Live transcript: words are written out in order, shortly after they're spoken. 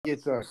get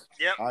started.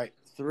 Yep. All right.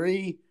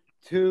 3,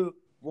 2,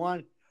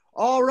 1.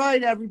 All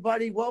right,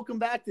 everybody. Welcome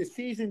back to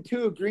season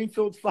 2 of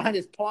Greenfield's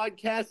Finest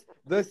Podcast.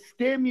 The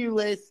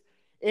Stimulus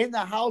in the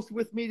house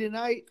with me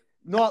tonight.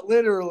 Not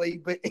literally,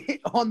 but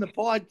on the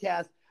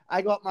podcast.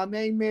 I got my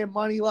main man,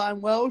 Moneyline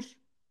Welsh.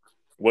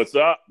 What's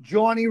up?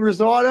 Johnny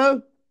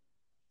Rosado.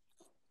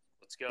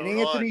 What's going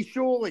and Anthony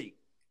Shuley.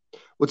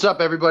 What's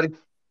up, everybody?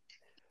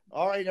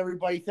 All right,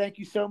 everybody. Thank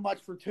you so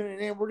much for tuning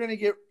in. We're going to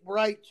get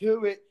right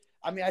to it.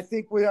 I mean, I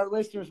think what our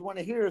listeners want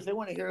to hear is they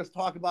want to hear us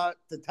talk about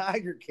the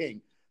Tiger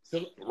King.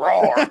 So,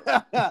 Roar.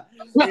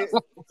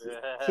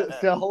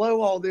 so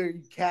hello, all there,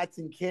 you cats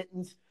and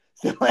kittens.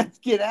 So let's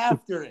get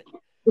after it.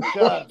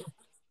 So,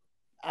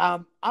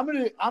 I'm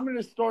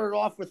gonna start it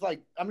off with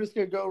I'm just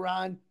gonna go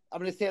around. I'm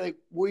gonna say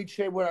we each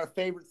say what our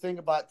favorite thing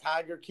about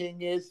Tiger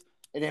King is,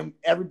 and then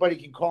everybody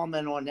can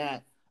comment on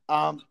that.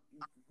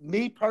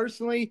 Me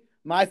personally,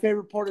 my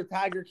favorite part of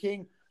Tiger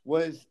King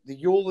was the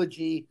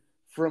eulogy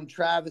from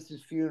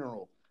Travis's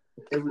funeral.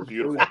 It was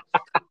beautiful.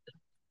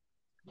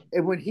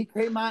 And when he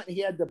came out and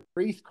he had the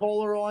priest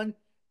collar on,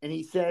 and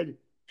he said,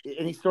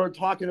 and he started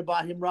talking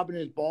about him rubbing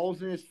his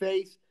balls in his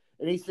face,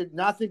 and he said,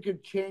 nothing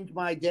could change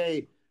my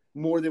day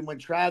more than when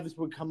Travis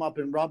would come up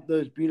and rub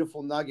those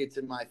beautiful nuggets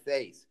in my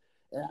face.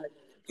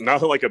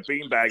 Nothing like a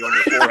beanbag on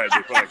your forehead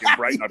before I can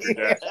brighten up your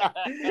day.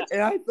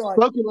 And I thought,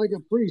 spoken like a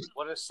priest.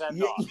 What a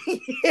send-off.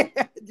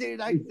 Yeah,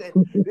 dude, I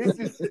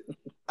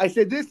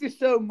said, this is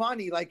so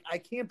money. Like, I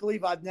can't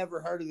believe I've never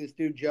heard of this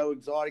dude, Joe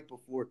Exotic,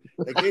 before.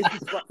 Like, this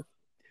is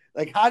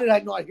like, how did I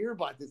not hear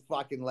about this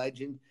fucking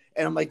legend?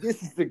 And I'm like,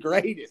 this is the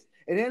greatest.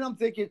 And then I'm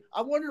thinking,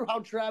 I wonder how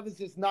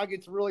Travis's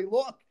nuggets really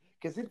look,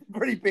 because it's a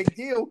pretty big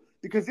deal.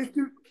 Because this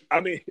dude, I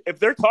mean, if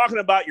they're talking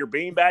about your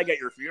beanbag at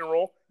your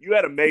funeral, you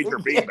had a major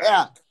beanbag.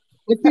 Yeah.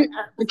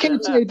 I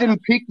can't say it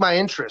didn't pique my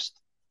interest.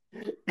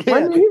 Yeah.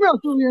 I mean, he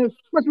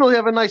must really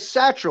have a nice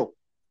satchel.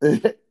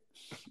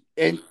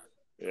 And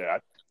Yeah,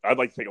 I'd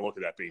like to take a look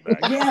at that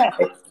beanbag. yeah,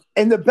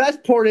 and the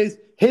best part is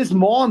his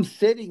mom's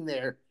sitting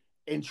there,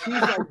 and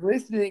she's like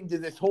listening to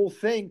this whole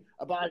thing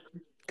about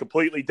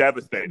Completely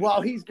devastated.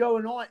 while he's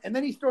going on, and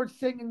then he starts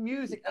singing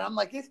music, and I'm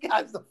like, this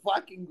guy's the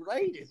fucking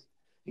greatest.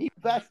 He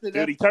bested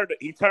Dude, up.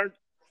 he turned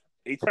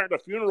a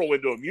funeral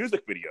into a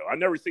music video. I've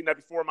never seen that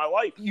before in my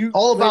life.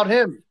 All about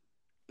him.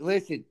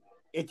 Listen,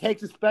 it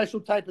takes a special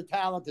type of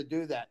talent to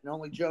do that, and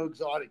only Joe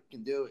Exotic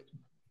can do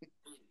it.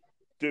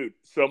 Dude,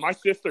 so my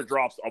sister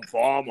drops a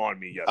bomb on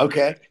me yesterday.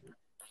 Okay.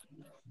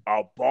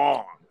 A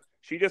bomb.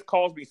 She just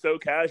calls me so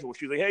casual.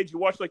 She's like, hey, did you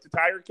watch the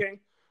Tiger King?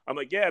 I'm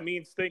like, yeah, me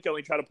and Stink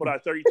only tried to put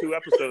out 32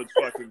 episodes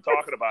fucking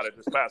talking about it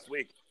this past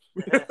week.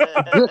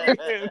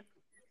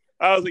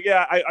 I was like,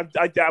 yeah,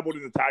 I dabbled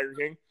in the Tiger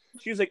King.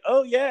 She's like,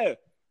 oh, yeah.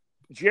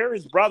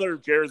 Jared's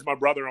my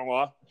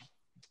brother-in-law.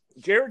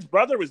 Jared's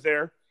brother was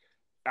there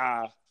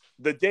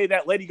the day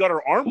that lady got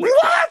her arm ripped.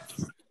 What?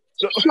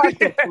 So, Shut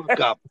the fuck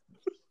up.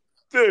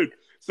 dude,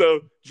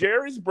 so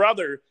Jared's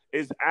brother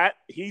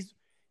he's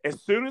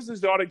as soon as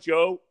Exotic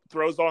Joe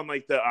throws on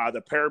like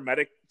the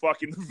paramedic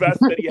fucking vest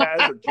that he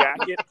has or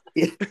jacket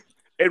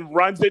and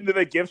runs into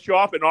the gift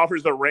shop and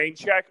offers a rain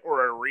check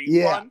or a refund.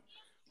 Yeah.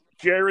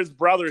 Jared's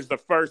brother is the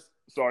first.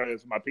 Sorry,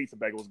 my pizza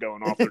bagel's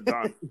going off. They're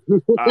done.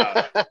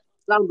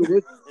 Sounds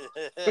good.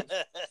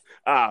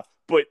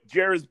 But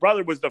Jared's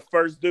brother was the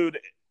first dude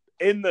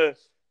in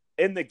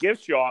the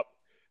gift shop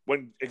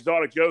when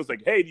Exotic Joe's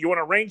like, "Hey, do you want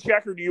a rain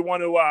check or do you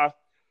want to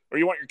or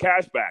you want your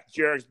cash back?"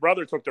 Jared's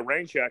brother took the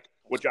rain check,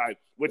 which I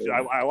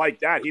like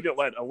that. He didn't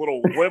let a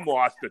little limb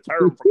loss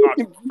deter him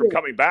from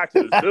coming back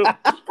to the zoo.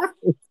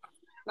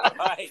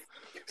 Right.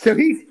 So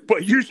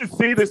But you should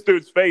see this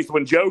dude's face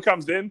when Joe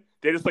comes in.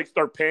 They just like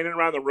start panning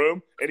around the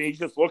room, and he's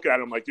just looking at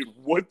him like, "Dude,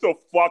 what the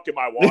fuck am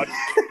I watching?"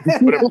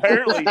 But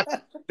apparently,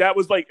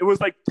 it was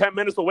like 10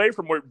 minutes away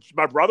from where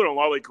my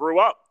brother-in-law like grew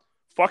up.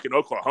 Fucking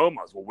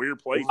Oklahoma is a weird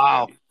place.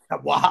 Wow.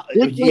 wow,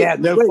 yeah,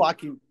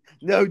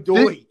 no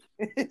doy.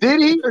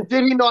 Did he or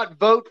did he not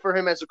vote for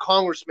him as a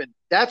congressman?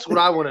 That's what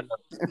I want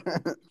to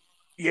know.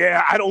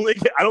 Yeah, I don't think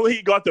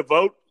he got the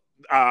vote.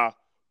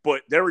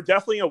 But they were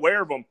definitely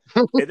aware of him.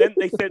 And then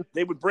they said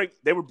they would bring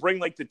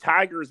like the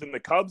Tigers and the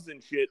Cubs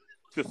and shit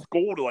to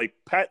school to like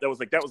pet. That was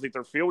like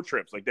their field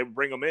trips. Like they would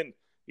bring them in,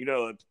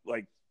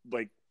 like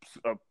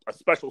a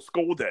special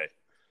school day.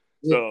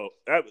 So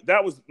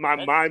that was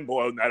my mind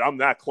blown that I'm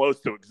that close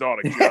to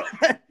Exotic Joe.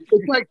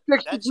 It's like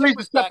 6 That degrees shit of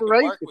was back at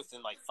separation. work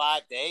within like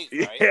 5 days,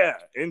 right? Yeah,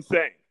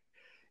 insane.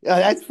 Yeah,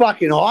 that's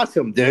fucking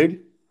awesome,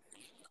 dude.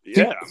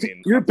 Yeah, I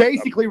mean, You're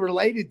basically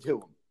related to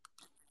him.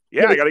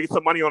 yeah, I got to get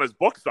some money on his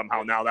book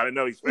somehow now that I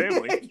know he's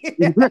family.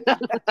 But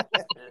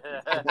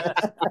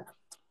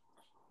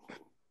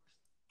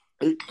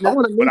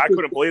I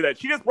couldn't believe that.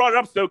 She just brought it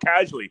up so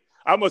casually.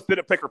 I almost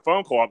didn't pick her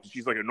phone call up because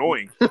she's like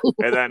annoying.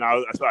 And then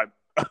I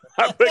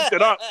picked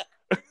it up.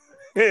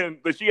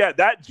 But she had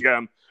that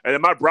gem. And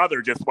then my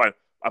brother just went,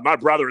 my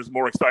brother is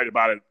more excited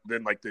about it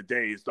than like the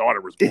day his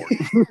daughter was born.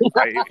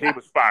 He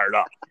was fired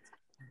up.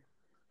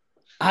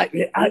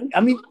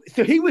 I mean,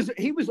 so he was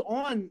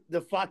on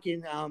the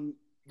fucking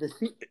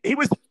he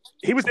was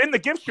in the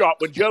gift shop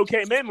when Joe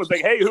came in. Was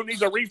like, hey, who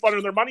needs a refund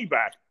on their money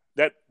back?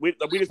 That we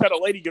just had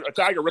a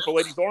tiger rip a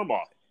lady's arm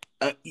off.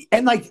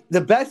 And like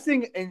the best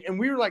thing, and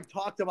we were like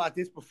talked about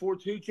this before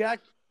too,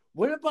 Jack.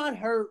 What about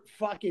her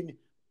fucking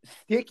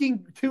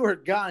sticking to her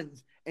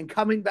guns and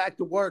coming back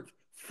to work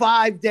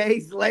 5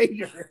 days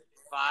later?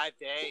 5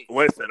 days.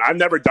 Listen, I've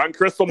never done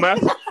crystal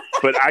meth,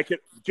 but I could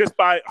just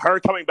by her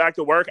coming back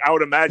to work, I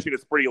would imagine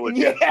it's pretty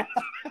legit. Yeah.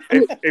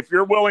 If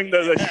you're willing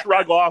to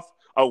shrug off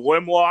a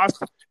limb loss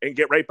and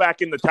get right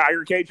back in the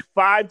tiger cage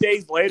 5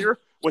 days later.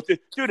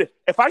 Dude,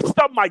 if I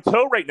stub my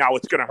toe right now,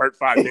 it's gonna hurt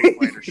 5 days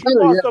later. She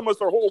lost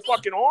almost her whole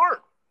fucking arm.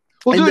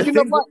 Well, And dude, you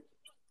know thing- what?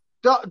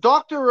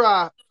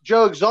 Dr.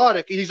 Joe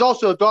Exotic, he's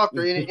also a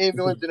doctor in an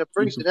ambulance and a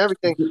priest and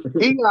everything.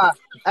 He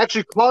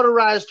actually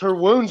cauterized her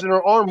wounds in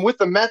her arm with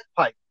a meth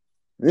pipe.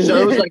 So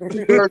it was like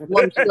 2 birds,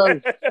 1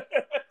 stone.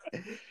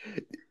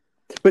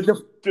 But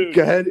Dude,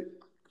 go ahead.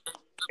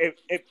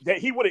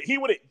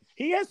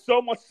 He has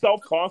so much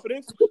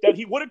self-confidence that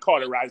he would have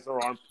cauterized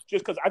her arm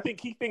just because I think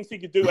he thinks he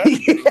could do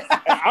everything.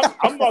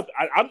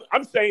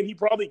 I'm saying he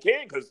probably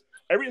can because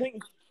everything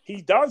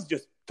he does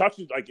just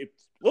touches like it.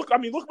 Look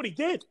what he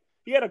did.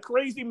 He had a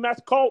crazy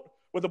meth cult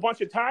with a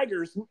bunch of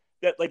tigers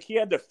that like he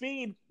had to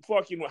feed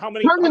fucking how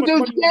much Turning money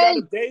dudes was that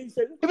a day?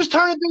 It was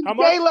turning dudes How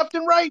gay much? left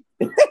and right.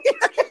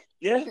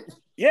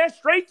 Yeah,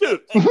 straight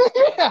dude.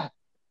 Yeah.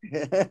 He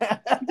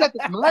got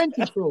the mind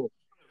control.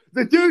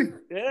 The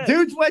Yeah.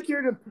 dudes went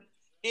here to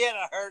He had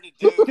a herd of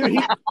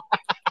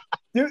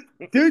dudes.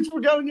 dudes were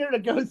going there to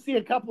go see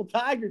a couple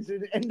tigers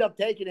and end up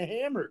taking a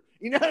hammer.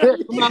 You know what I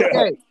mean? Came out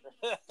gay.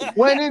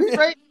 Went in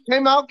straight,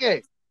 came out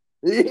gay.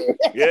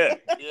 Yeah.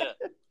 Yeah.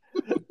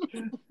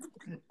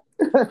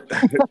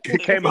 He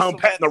came home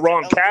petting the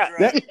wrong cat.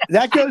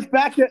 That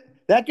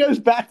goes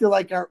back to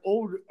like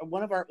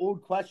one of our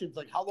old questions,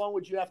 like how long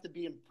would you have to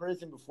be in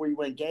prison before you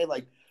went gay?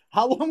 Like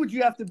how long would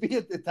you have to be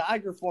at the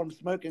tiger farm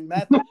smoking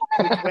meth before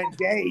you went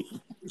gay?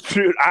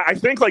 Dude, I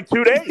think like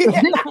 2 days.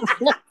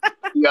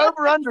 The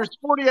over under is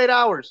 48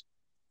 hours.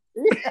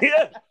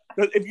 Yeah.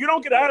 'Cause if you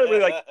don't get out of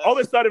it, like all of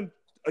a sudden,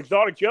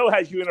 Exotic Joe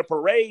has you in a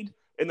parade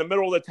in the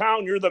middle of the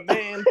town. You're the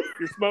man.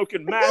 You're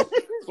smoking meth.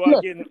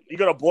 Fucking, you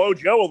got to blow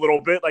Joe a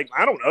little bit. Like,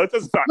 I don't know. It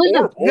doesn't sound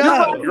horrible.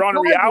 No. You're on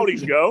a reality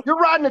show. You're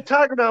riding a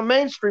tiger down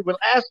Main Street with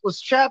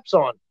assless chaps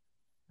on.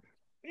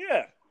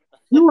 Yeah.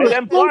 You were And a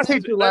then school plus,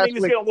 teacher then last he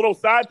was week. getting a little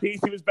side piece.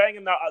 He was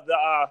banging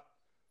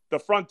the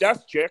front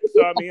desk chick.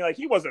 So I mean, like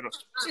he was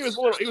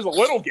a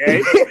little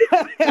gay.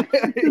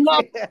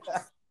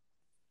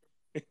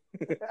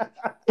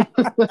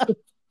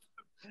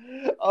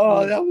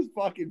 Oh, that was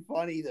fucking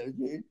funny though,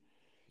 dude.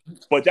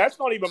 But that's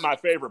not even my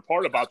favorite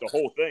part about the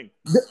whole thing.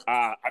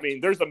 I mean,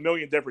 there's a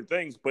million different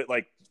things, but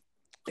like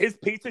his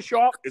pizza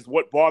shop is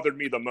what bothered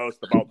me the most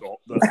about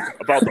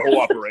the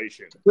whole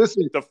operation.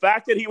 Listen, The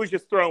fact that he was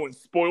just throwing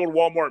spoiled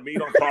Walmart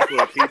meat on top of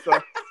a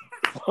pizza,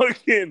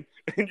 fucking,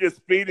 and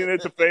just feeding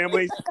it to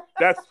families.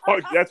 That's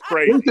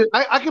crazy. listen,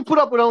 I can put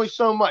up with only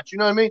so much. You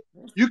know what I mean?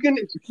 You can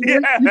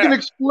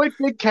exploit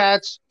big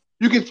cats.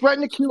 You can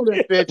threaten to kill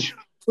that bitch.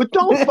 But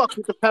don't fuck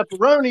with the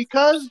pepperoni,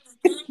 cuz.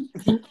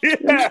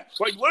 Yeah,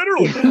 like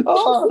literally.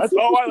 Oh,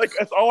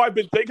 That's all I've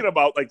been thinking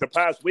about like the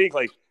past week.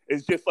 Like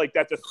it's just like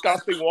that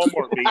disgusting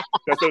Walmart meat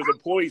that those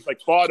employees like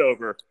fought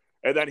over,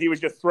 and then he was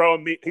just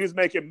throwing meat. He was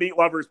making meat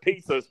lovers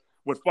pizzas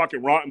with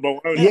fucking rotten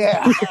bologna.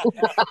 yeah.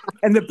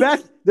 And the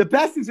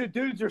best is the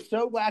dudes are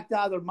so whacked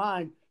out of their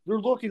mind. They're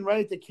looking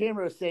right at the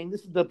camera saying,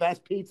 "This is the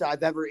best pizza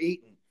I've ever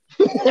eaten."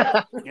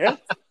 Yeah.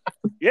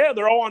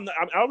 They're all on.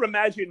 I would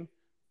imagine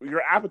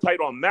your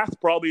appetite on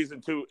meth probably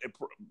isn't too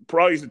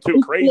crazy.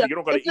 Yeah, You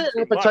don't got to it's eat an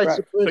too much. appetite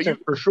Right. suppressant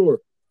So for sure.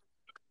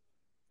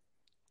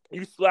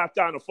 You slap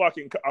down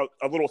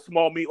a little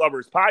small meat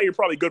lover's pie, you're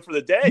probably good for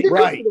the day.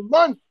 Right. For the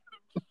month.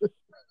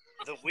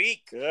 The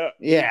week. Yeah.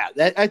 Yeah,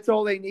 that's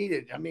all they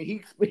needed. I mean,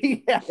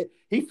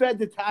 he fed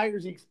the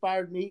tigers the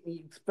expired meat, and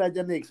he fed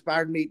them the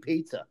expired meat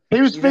pizza. He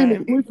was You know feeding what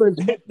I mean?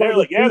 sleepers. They're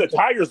like, yeah, the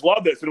Tigers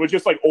love this. And it was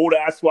just like old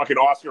ass fucking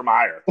Oscar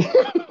Mayer.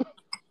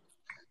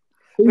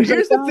 He But was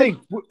here's like, the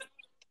thing: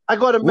 I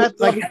got a meth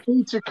like-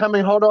 pizza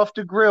coming hot off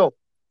the grill.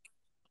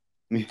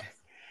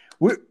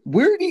 where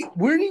do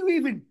you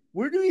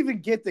even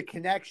get the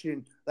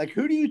connection? Like,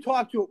 who do you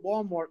talk to at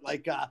Walmart?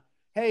 Like,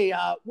 hey,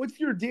 what's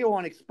your deal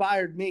on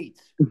expired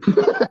meats?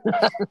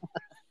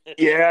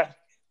 Yeah.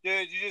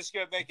 Dude, you just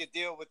gonna make a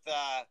deal with the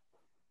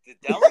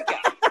deli guy.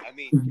 I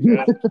mean,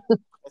 Yeah.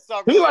 that's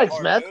not He really likes a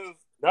hard meth. move.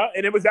 No,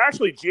 and it was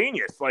actually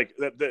genius. Like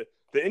the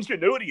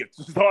ingenuity of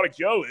Exotic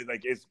Joe,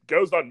 like it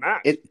goes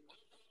unmatched.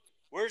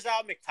 Where's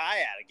Al McTie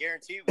at? I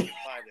guarantee we can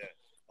find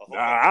a whole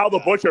Al the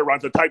Butcher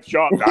runs a type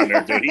shop down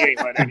there, dude. He ain't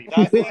letting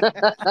anything.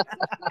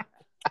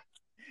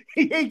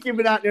 He ain't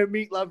giving out no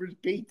meat lovers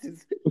pizzas.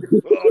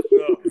 Oh,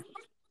 no.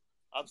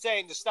 I'm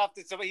saying the stuff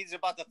that he's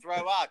about to throw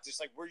out, just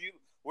like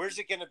where's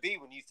it gonna be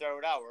when you throw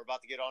it out? We're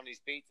about to get on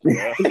these pizzas.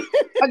 Yeah.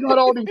 I got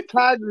all these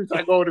tigers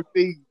I go to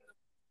feed.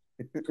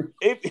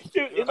 If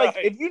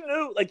you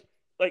knew, like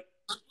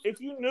if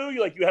you knew,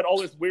 like you had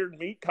all this weird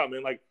meat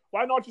coming, like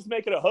Why not just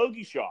make it a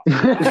hoagie shop?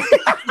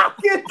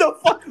 Get the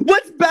fuck.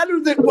 What's better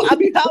than? I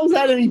mean, how is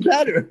that any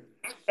better?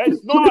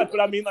 It's not, but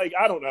I mean, like,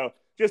 I don't know.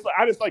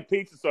 I just like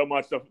pizza so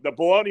much. The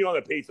bologna on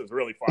the pizza is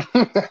really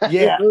fun.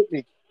 Yeah,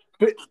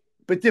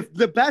 but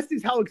the best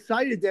is how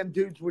excited them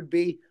dudes would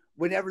be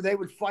whenever they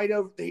would fight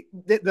over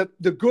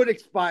the good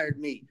expired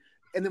meat.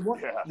 And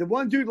the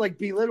one dude like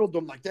belittled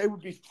them, like they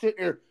would be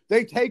sitting there.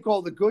 They take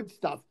all the good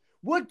stuff.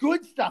 What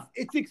good stuff?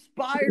 It's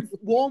expired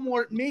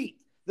Walmart meat.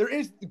 There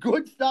is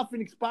good stuff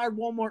and expired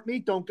Walmart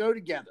meat don't go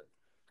together.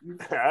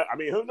 I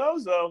mean, who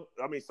knows though?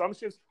 I mean, some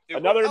shit's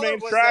another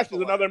man's trash is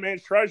another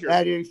man's treasure.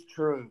 That is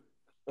true.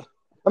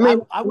 I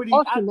mean, I'd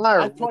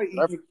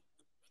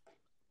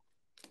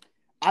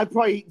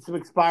probably eat some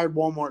expired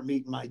Walmart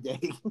meat in my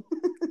day.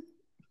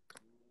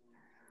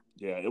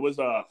 Yeah, it was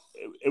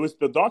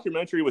the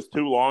documentary was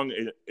too long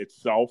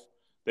itself.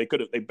 They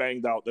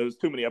banged out. There was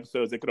too many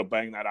episodes. They could have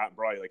banged that out in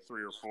probably like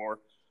 3 or 4.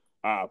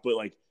 But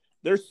like,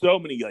 there's so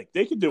many. Like,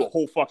 they could do a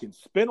whole fucking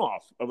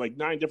spinoff of like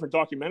 9 different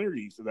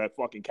documentaries of that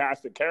fucking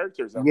cast of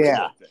characters.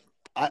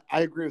 I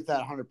agree with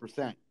that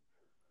 100%.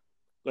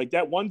 Like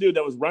that one dude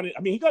that was running.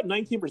 I mean, he got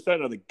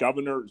 19% of the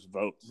governor's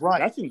votes. Right,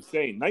 that's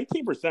insane.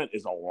 19%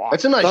 is a lot.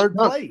 That's a nice third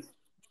place.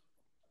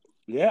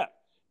 Yeah.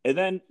 And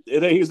then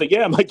he was like,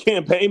 "Yeah, my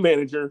campaign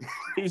manager.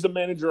 He was the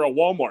manager of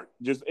Walmart."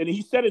 And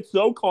he said it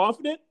so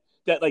confident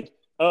that like,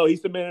 "Oh,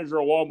 he's the manager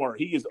of Walmart.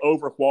 He is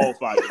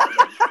overqualified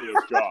for his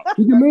job."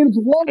 He's the manager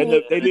of Walmart. And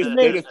they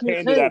just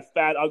came to that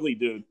fat, ugly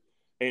dude,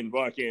 and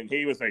fucking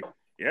he was like,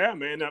 "Yeah,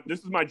 man, this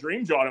is my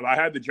dream job. If I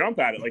had to jump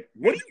at it, like,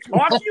 what are you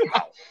talking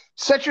about?"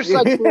 Set your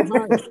sights for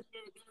mine.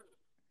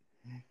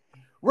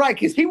 Right,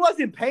 because he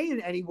wasn't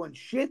paying anyone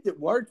shit that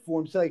worked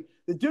for him. So like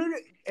the dude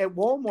at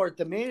Walmart,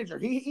 the manager,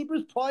 he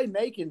was probably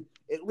making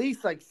at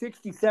least like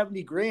 60,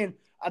 70 grand.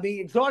 I mean,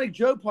 Exotic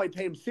Joe probably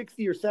paid him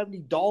 $60 or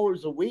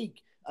 $70 a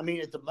week. I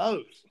mean, at the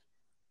most.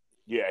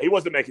 Yeah, he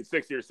wasn't making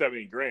 60 or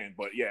 70 grand,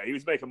 but yeah, he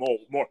was making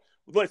more.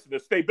 Listen, the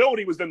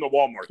stability was in the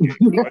Walmart game.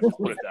 So let's just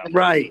put it that way.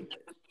 Right.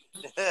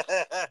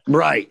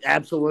 Right,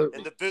 absolutely.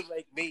 And the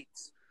bootleg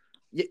meats.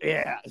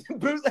 Yeah.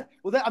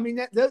 Well,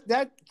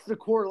 that's the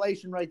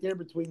correlation right there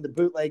between the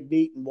bootleg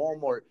meat and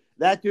Walmart.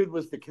 That dude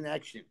was the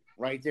connection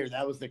right there.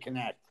 That was the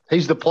connect.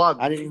 He's the plug.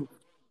 I didn't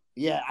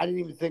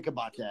even think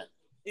about that.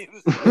 It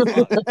was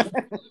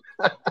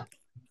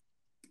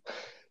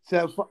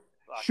So,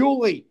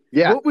 Shuli,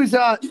 yeah. What was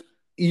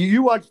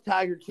you watched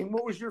Tiger King?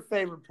 What was your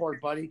favorite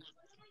part, buddy?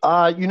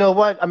 You know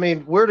what? I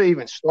mean, where to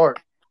even start?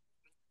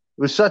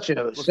 It was such a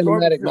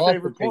cinematic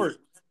favorite part.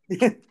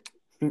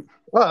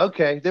 Oh,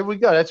 okay. There we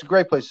go. That's a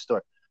great place to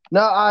start.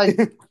 Now,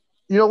 you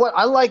know what?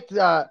 I liked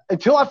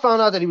until I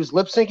found out that he was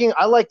lip syncing.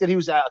 I liked that he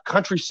was a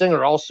country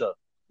singer also.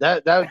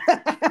 That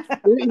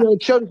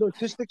it showed his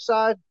artistic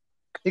side.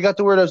 He got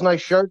to wear those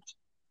nice shirts.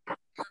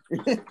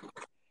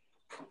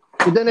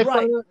 But then they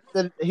found out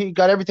that he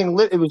got everything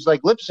lit. It was like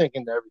lip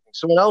syncing to everything.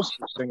 Someone else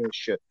was singing his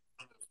shit.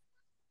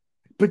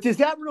 But does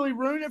that really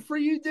ruin it for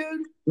you,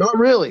 dude? Not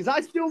really. Because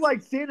I still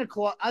like Santa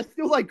Claus. I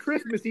still like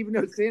Christmas, even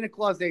though Santa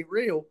Claus ain't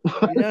real. You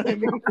know what I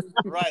mean?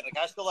 Right. Like,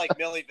 I still like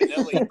Milli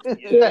Vanilli.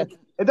 Yeah.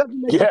 It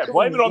doesn't make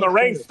Blame it on the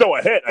rain. Still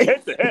a hit. A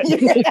hit's a hit.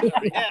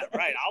 Yeah,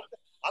 right.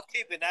 I'm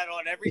keeping that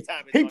on every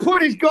time. He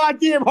put his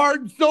goddamn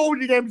heart and soul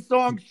into them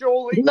songs,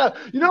 surely. No,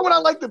 you know what I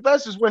like the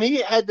best is when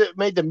he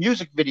made the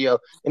music video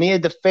and he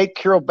had the fake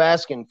Carole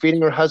Baskin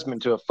feeding her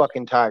husband to a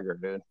fucking tiger,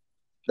 dude.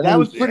 That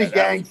was pretty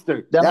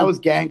gangster. That was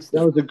gangster.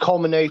 That was the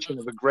culmination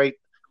of a great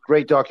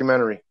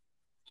documentary.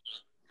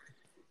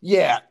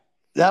 Yeah,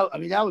 that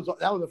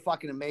was a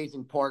fucking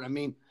amazing part. I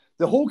mean,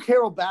 the whole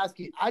Carole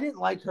Baskin, I didn't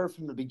like her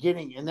from the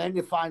beginning, and then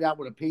to find out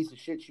what a piece of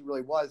shit she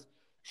really was.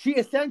 She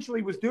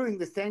essentially was doing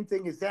the same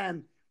thing as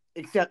them,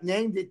 except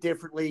named it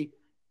differently,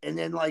 and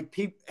then like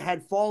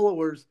had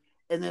followers,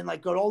 and then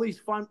like got all these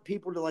fun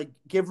people to like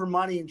give her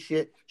money and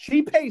shit.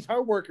 She pays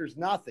her workers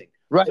nothing.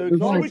 Right.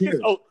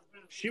 So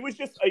she was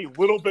just a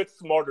little bit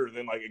smarter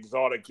than like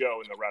Exotic Joe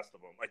and the rest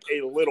of them, like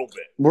a little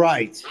bit.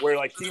 Right. Where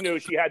like she knew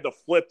she had to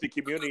flip the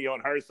community on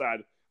her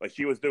side, like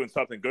she was doing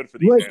something good for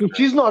these. Right.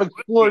 She's not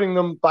exploiting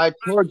them by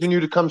charging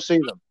you to come see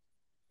them.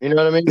 You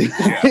know what I mean?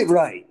 Yeah.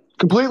 Right.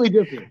 Completely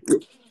different.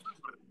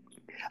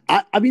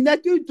 I mean,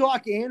 that dude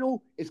Doc Antle,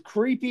 as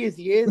creepy as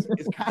he is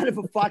kind of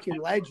a fucking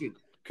legend.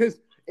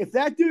 Because if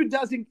that dude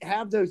doesn't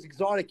have those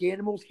exotic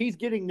animals, he's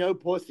getting no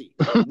pussy.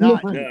 None.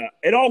 Yeah,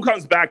 it all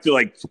comes back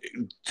to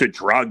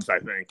drugs. I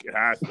think it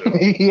has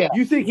to. Yeah.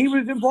 You think he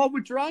was involved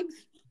with drugs?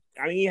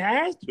 I mean, he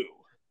has to.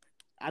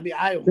 I mean,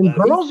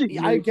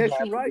 I guess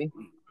you're right.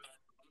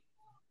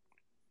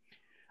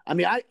 I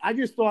mean, I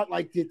just thought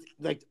like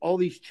all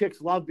these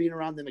chicks love being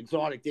around them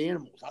exotic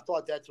animals. I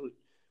thought that's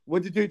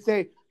what did the dude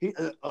say?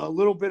 A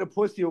little bit of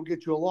pussy will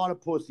get you a lot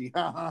of pussy.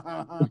 Yeah,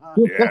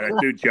 that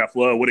dude Jeff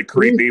Lowe. What a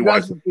creep he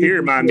was. He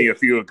reminded me a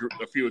few of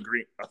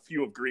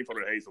Greenfield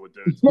and Hazelwood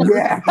dudes.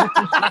 Yeah.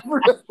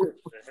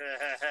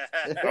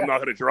 I'm not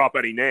going to drop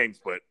any names,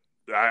 but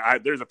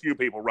there's a few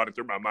people running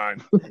through my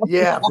mind.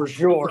 Yeah, for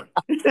sure.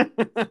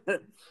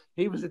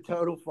 He was a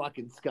total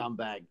fucking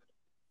scumbag.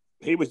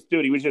 He was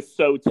just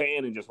so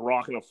tan and just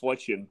rocking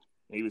Affliction.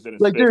 He was in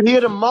his Like, dude, he 50s.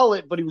 had a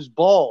mullet, but he was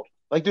bald.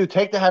 Like, dude,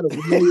 take the hat off.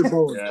 Your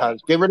bald Yeah.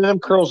 times. Get rid of them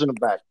curls in the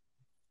back.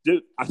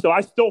 Dude, so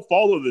I still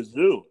follow the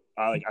Zoo.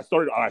 I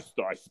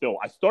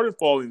started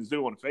following the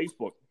Zoo on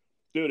Facebook.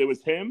 Dude, it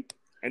was him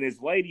and his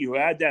lady who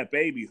had that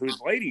baby. Whose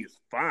lady is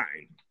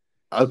fine.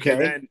 Okay.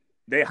 And then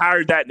they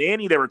hired that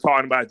nanny they were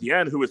talking about at the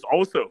end, who was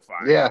also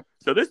fine. Yeah.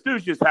 So this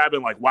dude's just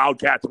having like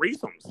wildcat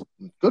threesomes,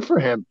 Good for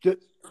him.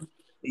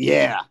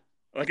 Yeah.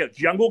 like a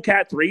jungle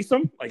cat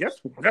threesome. Like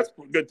that's a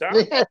good time.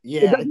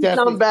 Yeah. It doesn't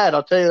sound bad,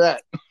 I'll tell you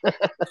that.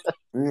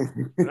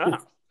 Yeah.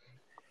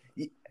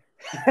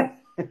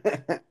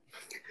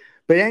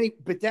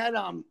 but that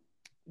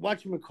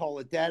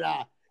whatchamacallit,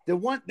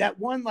 that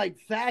one like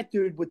fat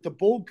dude with the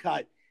bowl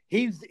cut,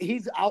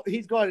 he's out,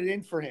 he's got it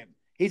in for him.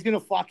 He's gonna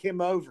fuck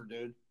him over,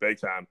 dude. Big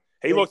time.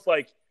 He looks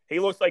like he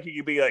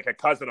could be like a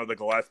cousin of the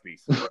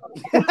Gillespies.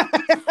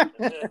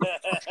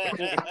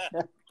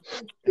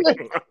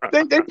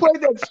 They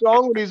played that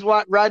song when he's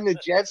riding a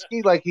jet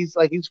ski, like he's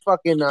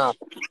fucking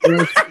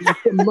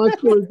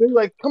muscular dude.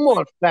 Like, come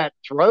on, fat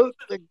throat.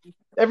 Like,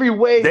 every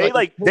way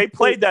they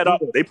played that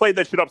up. They played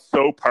that shit up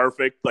so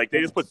perfect. Like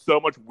they just put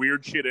so much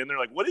weird shit in there.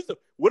 Like what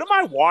am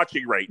I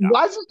watching right now?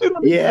 Why is this dude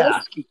on the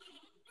jet ski?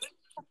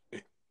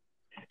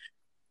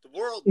 The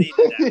world needed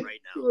that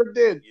right now. Sure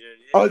did.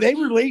 Oh, they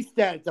released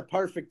that at the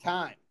perfect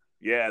time.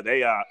 Yeah,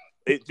 they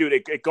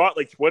it got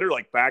like Twitter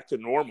like back to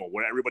normal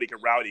when everybody could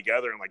rally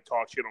together and like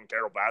talk shit on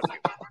Carol Baskin.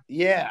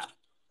 Yeah.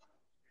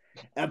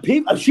 And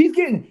people, she's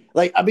getting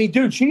like, I mean,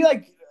 dude, she's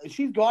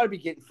got to be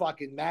getting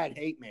fucking mad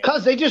hate mail.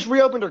 Because they just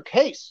reopened her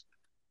case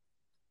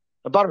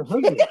about her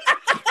husband.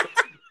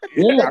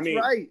 Yeah, That's I mean,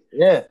 right.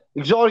 Yeah.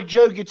 Exotic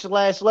Joe gets the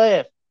last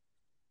laugh.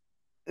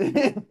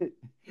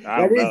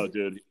 I don't know,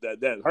 dude.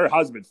 That her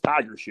husband's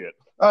tiger shit.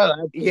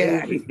 Oh,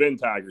 yeah. He's been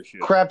tiger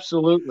shit.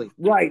 Crapsolutely.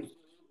 Right.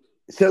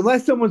 So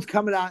unless someone's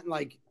coming out and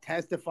like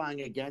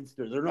testifying against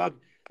her, they're not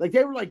like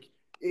they were like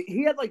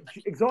he had like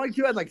Exotic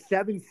Joe had like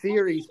 7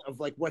 theories of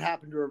like what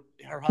happened to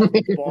her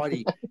husband's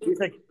body.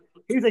 He's like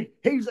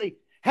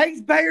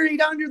he's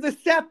buried under the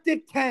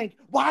septic tank.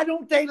 Why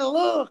don't they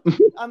look?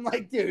 I'm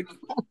like, dude,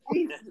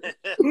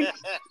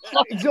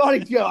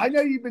 Exotic Joe, I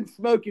know you've been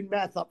smoking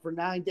meth up for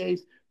 9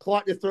 days,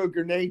 plotting to throw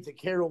grenades at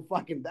Carol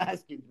fucking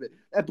Baskins, but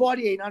that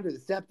body ain't under the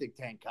septic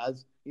tank,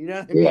 cuz. You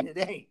know what I mean? It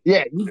ain't.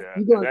 Yeah, you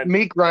got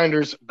meat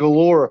grinders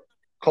galore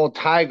called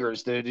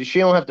tigers, dude. She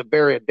don't have to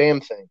bury a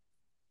damn thing.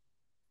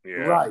 Yeah.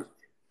 Right.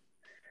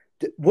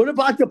 What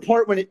about the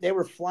part when they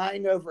were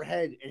flying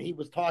overhead and he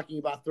was talking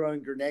about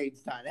throwing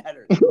grenades down at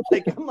her?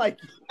 Like, I'm like,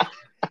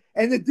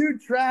 and the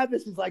dude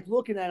Travis is like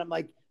looking at him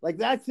like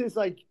that's his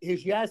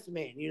yes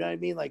man. You know what I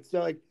mean? Like, so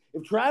like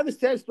if Travis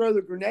says throw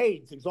the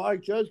grenades,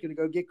 Exotic Joe's gonna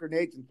go get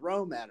grenades and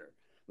throw them at her.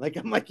 Like,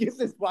 I'm like, this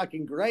is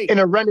fucking great. In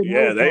a rented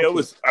they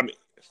always. I mean,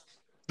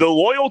 the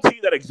loyalty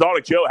that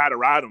Exotic Joe had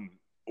around him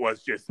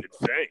was just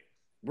insane.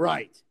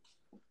 Right.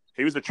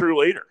 He was a true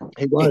leader.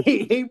 He was.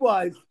 He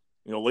was.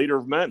 You know, leader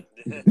of men.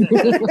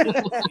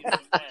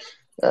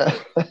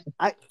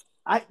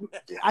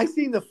 I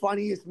seen the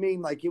funniest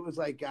meme. Like, it was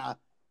like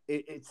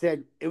it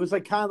said, it was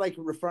like kind of like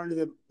referring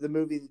to the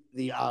movie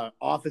The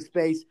Office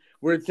Space,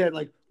 where it said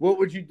like, what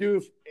would you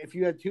do if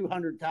you had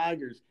 200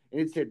 tigers? And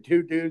it said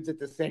 2 dudes at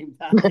the same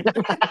time.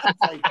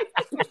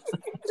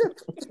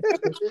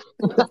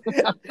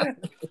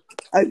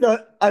 I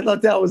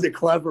thought that was a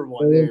clever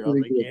one there. I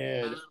was like,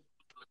 yeah,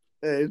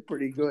 it's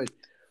pretty good.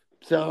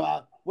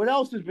 So what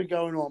else has been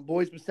going on,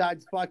 boys,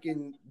 besides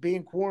fucking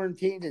being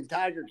quarantined and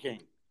Tiger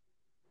King?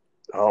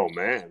 Oh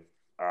man.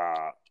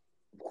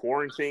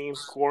 Quarantine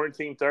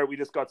third. We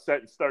just got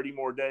set in 30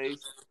 more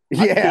days.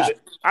 Yeah.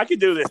 I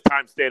could do this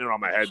time standing on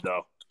my head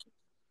though.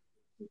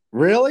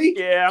 Really?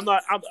 Yeah,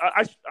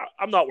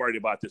 I'm not worried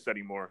about this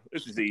anymore.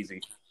 This is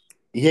easy.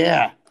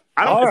 Yeah.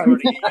 I don't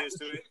Already get used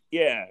to it.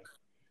 Yeah.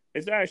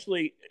 It's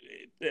actually,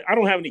 I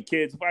don't have any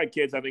kids. If I had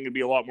kids, I think it'd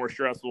be a lot more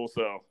stressful.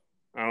 So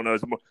I don't know.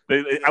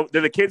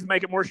 Do the kids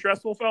make it more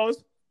stressful,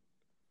 fellas?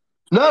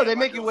 No, they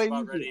make it way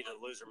easier. Ready to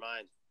lose her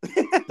mind.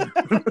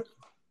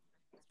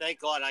 Thank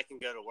God I can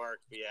go to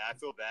work. But yeah, I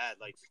feel bad.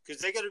 Like,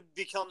 because they got to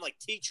become like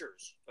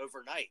teachers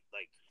overnight.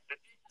 Like,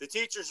 the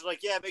teachers are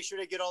like, yeah, make sure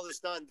they get all this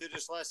done. Do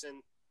this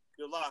lesson.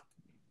 Good luck.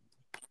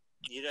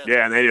 You know.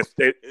 Yeah, and if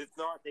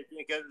not, they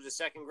can't go to the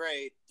 2nd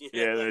grade. You know?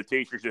 Yeah, the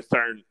teachers just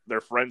turn their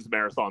Friends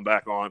marathon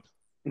back on.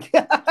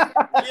 Yeah,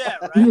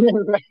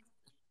 right.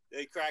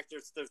 They crack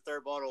their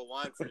 3rd bottle of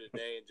wine for the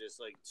day and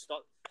just like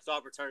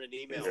stop returning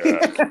emails.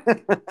 Yeah.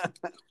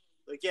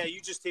 Like, yeah,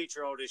 you just teach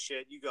her all this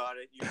shit. You got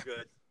it. You're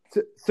good.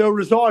 So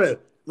Rosato,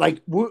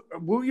 like,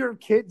 will your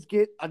kids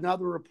get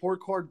another report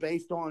card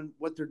based on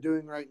what they're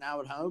doing right now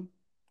at home?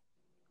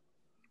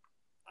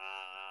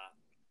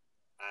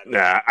 I don't know.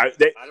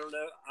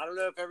 I don't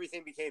know if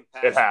everything became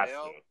pass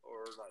fail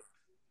or like.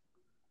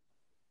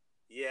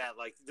 Yeah,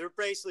 like they're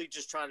basically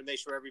just trying to make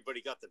sure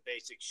everybody got the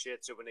basic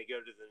shit, so when they go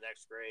to the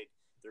next grade,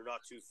 they're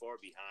not too far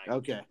behind.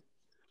 Okay.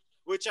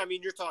 Which, I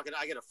mean, you're talking.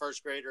 I got a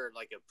first grader and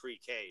like a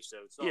pre-K, so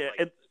it's not Yeah, like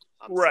and,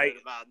 I'm right. saying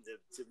about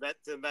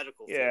the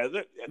medical. Yeah,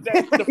 field.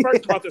 the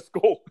first month of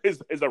school is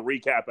a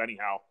recap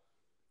anyhow.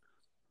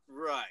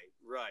 Right.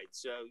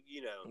 So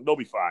They'll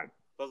be fine.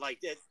 but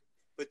like that.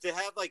 But to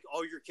have like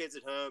all your kids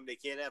at home, they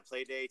can't have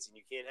play dates and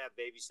you can't have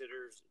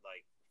babysitters.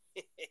 Like,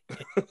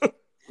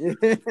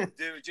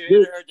 dude,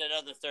 you heard that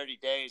other 30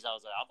 days? I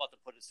was like, I'm about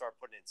to start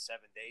putting in 7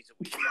 days a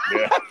week.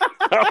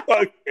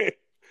 Yeah,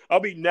 I'll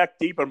be neck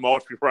deep in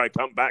mulch before I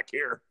come back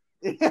here.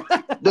 Dude,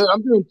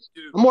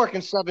 I'm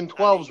working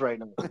 7/12s right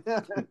now.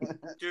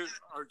 Dude,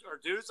 are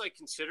dudes like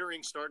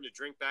considering starting to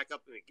drink back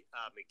up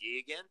McGee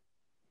again?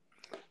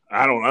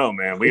 I don't know,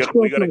 man. We got.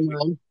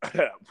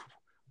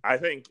 I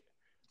think.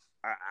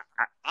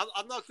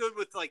 I'm not good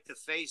with like the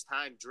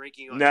FaceTime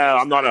drinking. No,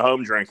 I'm not a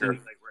home drinker. Like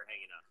we're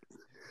hanging out.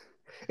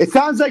 It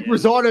sounds like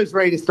Risotto's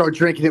ready to start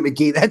drinking at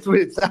McGee. That's what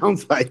it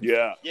sounds like.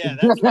 Yeah. Yeah,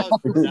 that's what I was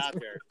putting out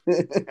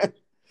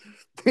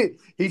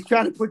there. He's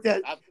trying to put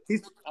that.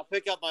 I'll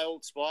pick up my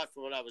old spot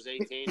from when I was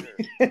 18.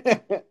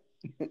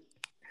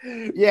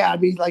 Yeah, I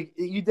mean, like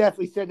you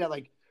definitely said that.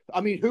 Like,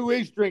 I mean, who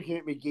is drinking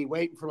at McGee?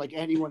 Waiting for like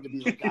anyone to be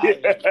like,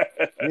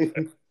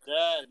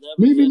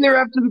 Meet me there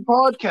after the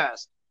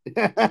podcast.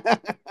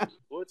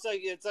 Well, it's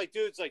like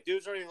dudes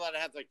aren't even allowed to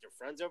have like their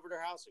friends over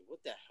their house. Like,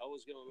 what the hell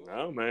is going on?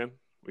 No, man.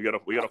 We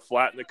gotta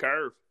flatten the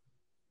curve.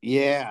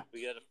 Yeah,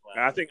 we gotta.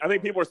 I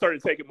think people are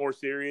starting to take it more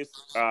serious.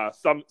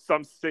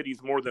 Some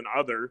cities more than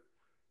others.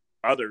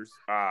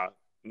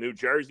 New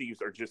Jersey's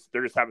they're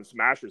just having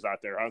smashers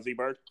out there, huh,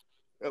 Z-Bird?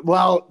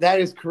 Well, that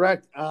is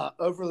correct.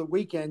 Over the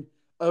weekend,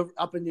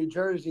 up in New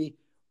Jersey,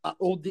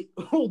 old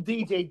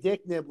DJ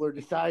Dick Nibbler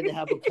decided to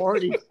have a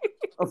party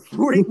with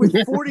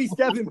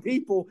 47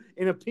 people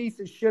in a piece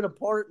of shit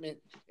apartment,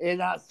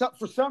 and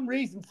for some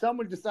reason,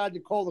 someone decided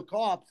to call the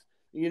cops.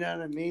 You know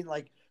what I mean?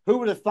 Like, who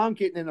would have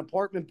thunk it in an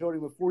apartment building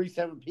with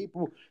 47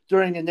 people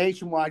during a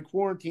nationwide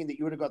quarantine that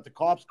you would have got the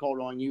cops called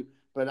on you?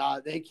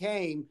 But they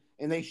came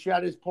and they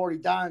shut his party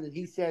down, and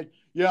he said,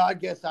 "Yeah, I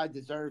guess I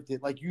deserved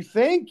it." Like, you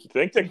think?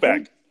 Think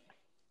back.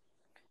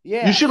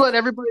 Yeah. You should let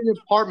everybody in the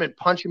apartment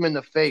punch him in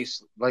the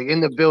face, like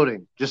in the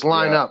building. Just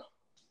line up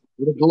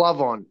with a glove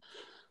on.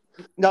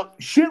 No,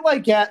 shit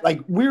like that.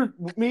 Like, we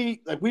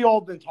all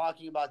been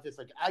talking about this.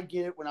 Like, I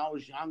get it when I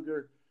was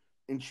younger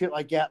and shit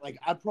like that. Like,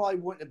 I probably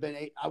wouldn't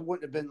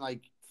have been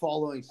like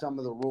following some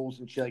of the rules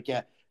and shit like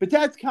that. But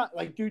that's kind of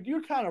like, dude,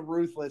 you're kind of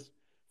ruthless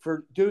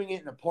for doing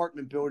it in an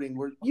apartment building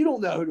where you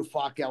don't know who the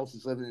fuck else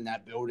is living in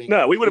that building.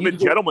 No, we would have been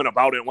gentlemen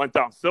about it and went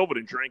down Sylvan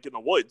and drank in the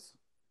woods.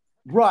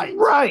 Right.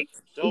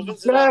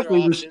 Sylvan's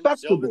exactly. Respectable.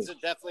 Sylvan's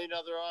definitely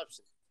another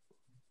option.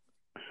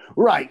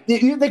 Right.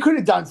 They could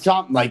have done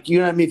something like, you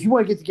know what I mean? If you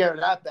want to get together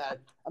that bad,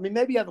 I mean,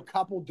 maybe have a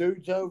couple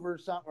dudes over or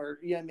something, or,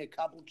 you know what I mean, a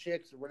couple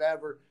chicks or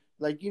whatever.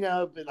 Like, you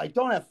know, but like,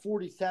 don't have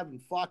 47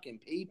 fucking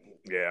people.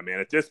 Yeah,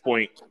 man. At this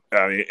point,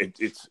 I mean,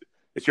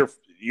 it's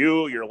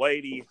your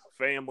lady,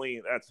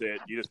 family. That's it.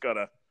 You just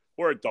gotta.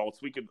 We're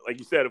adults. We could, like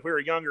you said, if we were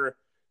younger,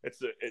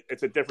 it's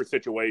a different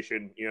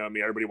situation. You know what I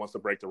mean? Everybody wants to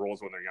break the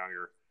rules when they're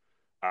younger.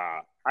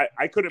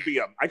 I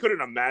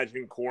couldn't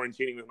imagine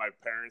quarantining with my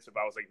parents if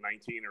I was like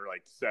 19 or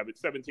like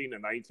 17 to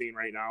 19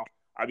 right now.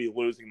 I'd be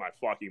losing my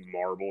fucking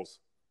marbles.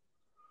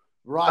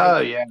 Right. Oh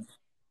yeah.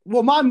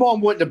 Well, my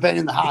mom wouldn't have been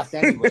in the house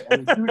anyway. I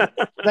mean,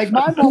 like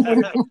my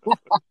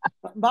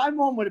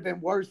mom would have been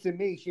worse than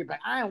me. She'd be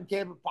like, I don't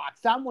give a fuck.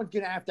 Someone's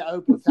gonna have to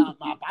open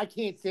something up. I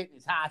can't sit in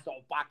his house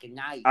all fucking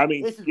night. I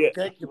mean, this is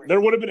ridiculous.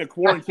 There would have been a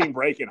quarantine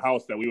break-in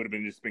house that we would have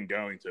been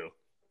going to.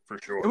 For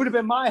sure. It would have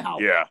been my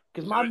house. Yeah.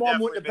 Because my mom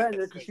wouldn't have been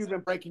there because she'd been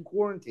breaking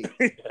quarantine.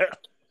 Yeah.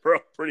 Bro,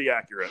 pretty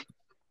accurate.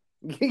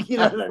 You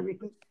know what I mean?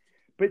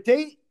 But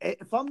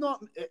if I'm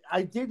not,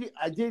 I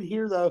did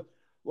hear though,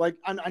 like,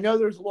 I know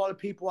there's a lot of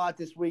people out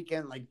this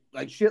weekend,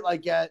 like shit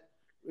like that.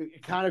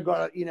 It kind of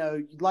got, you know,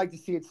 you'd like to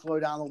see it slow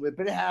down a little bit,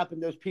 but it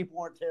happened. Those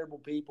people aren't terrible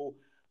people,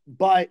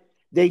 but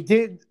they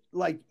did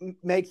like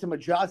make some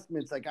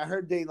adjustments. Like I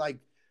heard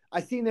I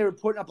seen they were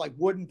putting up like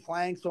wooden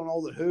planks on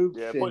all the hoops.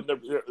 Yeah,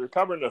 they're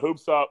covering the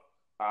hoops up.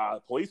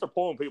 Police are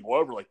pulling people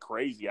over like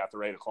crazy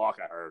after 8 o'clock.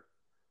 I heard.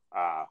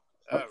 Oh,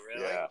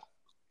 really?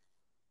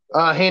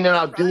 Yeah. Handing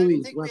out I didn't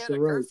doolies think we left had a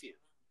and right. curfew.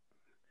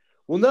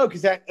 Well, no,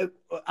 because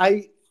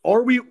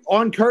are we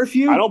on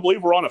curfew? I don't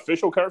believe we're on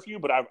official curfew,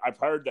 but I've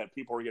heard that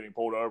people are getting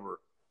pulled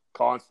over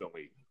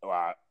constantly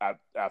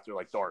after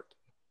like dark.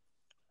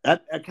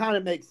 That kind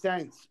of makes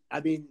sense. I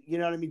mean, you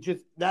know what I mean?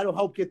 Just that'll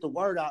help get the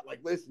word out.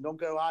 Like, listen, don't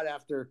go out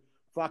after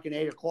fucking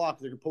 8 o'clock.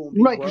 They're pulling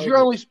people Right, because you're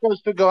only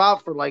supposed to go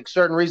out for like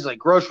certain reasons, like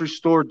grocery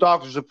store,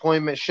 doctor's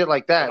appointment, shit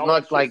like that.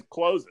 Not like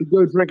closing. to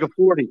go drink a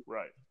 40.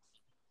 Right.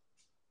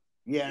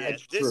 Yeah,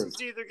 that's this true.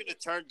 is either going to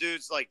turn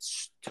dudes like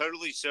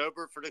totally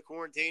sober for the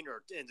quarantine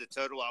or into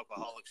total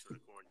alcoholics for the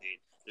quarantine.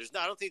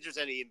 I don't think there's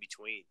any in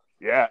between.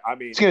 Yeah, I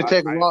mean, It's going to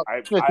take a lot.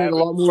 It's going to take a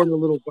lot more than a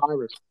little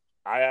virus.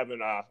 I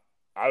haven't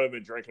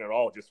been drinking at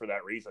all just for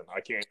that reason.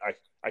 I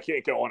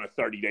can't go on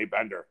a 30-day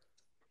bender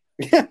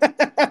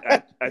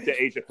at the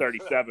age of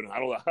 37. I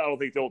don't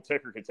think the old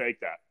ticker can take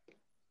that.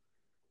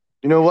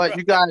 You know what?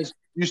 You guys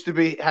used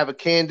to have a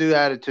can-do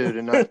attitude,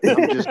 and I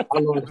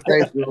love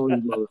thanking all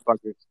these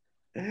motherfuckers.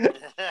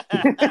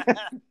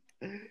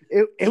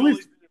 It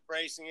was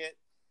embracing it.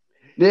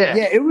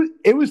 Yeah,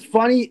 it was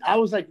funny. I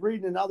was like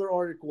reading another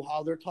article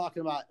how they're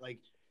talking about like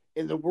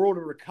in the world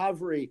of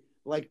recovery,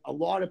 like a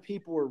lot of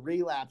people were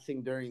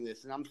relapsing during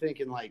this, and I'm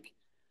thinking like,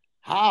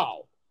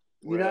 how?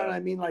 You know what I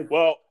mean? Like,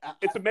 well,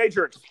 it's a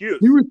major excuse.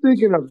 you were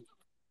thinking of.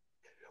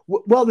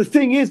 Well, the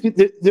thing is,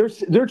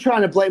 they're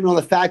trying to blame it on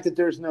the fact that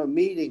there's no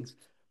meetings,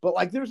 but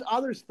like there's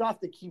other stuff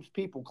that keeps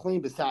people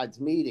clean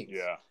besides meetings.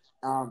 Yeah.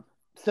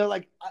 So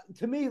like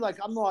to me, like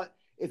I'm not.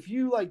 If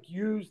you like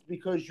used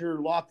because you're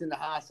locked in the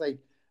house, like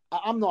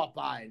I'm not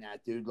buying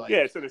that, dude. Like, yeah,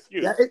 it's an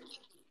excuse.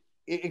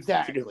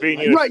 Exactly. It's a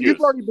convenient Right, excuse.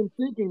 you've already been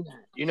thinking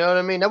that. You know what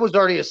I mean? That was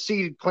already a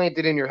seed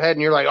planted in your head,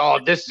 and you're like, "Oh,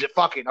 this is it.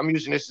 Fuck it. I'm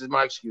using this as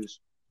my excuse."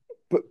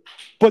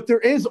 But there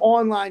is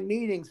online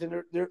meetings,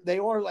 and they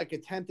are like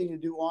attempting to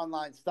do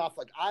online stuff.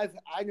 Like I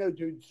know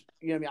dudes,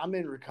 you know what I mean? I'm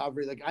in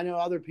recovery. Like I know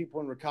other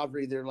people in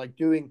recovery, they're like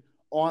doing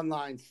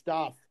online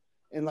stuff.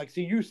 And like,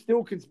 so you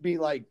still can be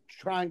like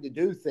trying to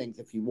do things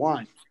if you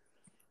want.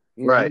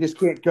 You know, Right. You just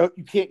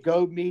can't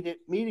go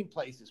meeting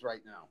places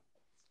right now.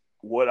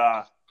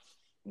 What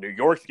New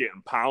York's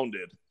getting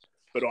pounded.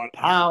 But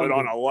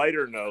on a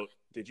lighter note,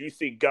 did you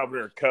see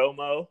Governor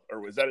Cuomo,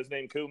 or was that his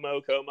name?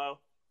 Cuomo? Cuomo.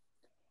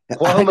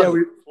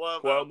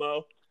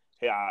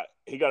 Yeah,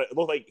 it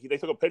looked like they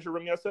took a picture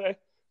of him yesterday.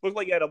 Looked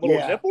like he had a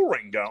little nipple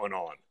ring going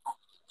on.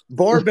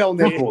 Barbell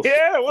nipples.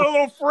 Yeah, what a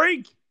little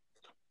freak.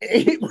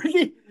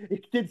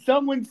 Did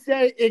someone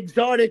say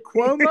exotic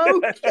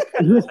Cuomo?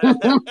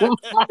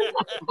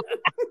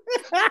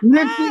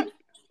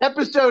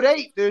 Episode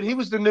 8, dude. He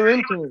was the new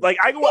intern. Like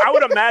I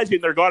would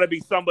imagine there got to be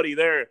somebody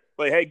there.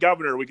 Like, hey,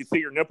 Governor, we can see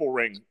your nipple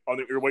ring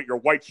on your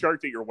white shirt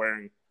that you're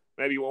wearing.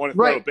 Maybe you want to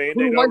throw a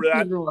Band-Aid over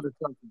that.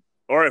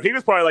 Or if he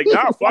was probably like,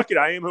 no, fuck it,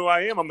 I am who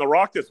I am. I'm the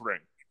Rock this ring.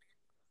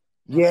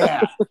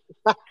 Yeah.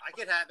 I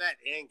could have that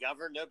and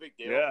Governor, no big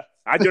deal. Yeah.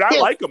 I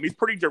like him. He's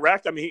pretty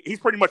direct. I mean, he's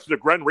pretty much the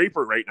Gren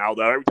Reaper right now,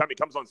 though. Every time he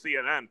comes on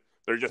CNN,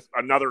 there's just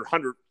another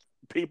 100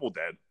 people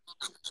dead.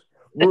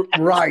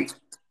 Right.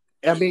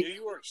 I mean, New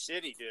York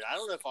City, dude. I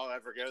don't know if I'll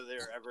ever go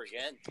there ever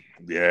again.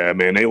 Yeah,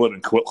 man. They live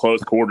in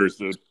close quarters,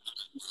 dude.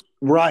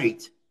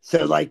 Right.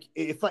 So, like,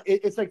 if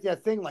it's like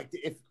that thing, like,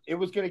 if it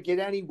was going to get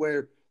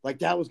anywhere, like,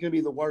 that was going to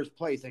be the worst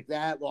place. Like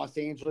that, Los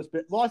Angeles.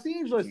 But Los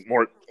Angeles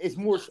is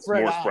more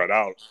spread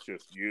out. It's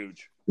just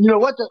huge. You know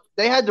what?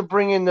 They had to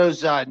bring in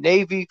those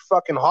Navy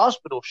fucking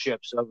hospital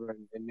ships over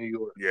in New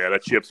York. Yeah,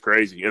 that ship's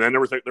crazy. And then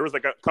there was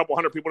like a couple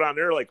hundred people down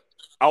there, like,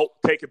 out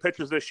taking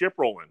pictures of this ship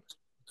rolling.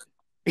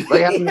 What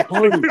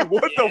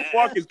the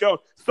fuck is going?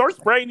 Start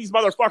spraying these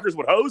motherfuckers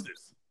with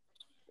hoses.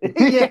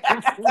 Yeah.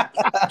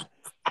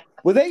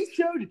 Well, they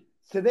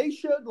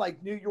showed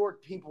like New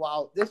York people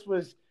out. This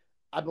was,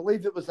 I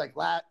believe it was like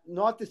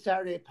not the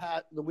Saturday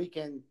the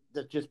weekend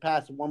that just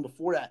passed, the one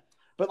before that,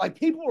 but like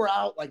people were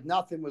out like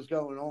nothing was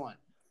going on.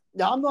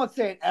 Now I'm not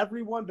saying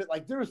everyone, but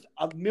like there's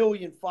a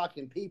million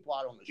fucking people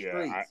out on the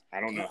streets. I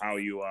don't know how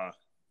you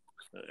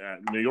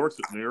New York's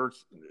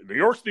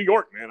New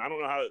York, man. I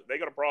don't know how they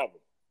got a problem.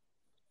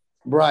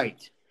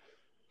 Right.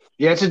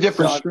 Yeah, it's a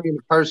different stream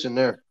of person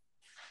there.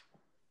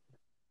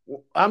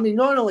 I mean,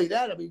 not only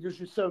that, I mean, there's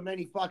just so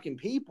many fucking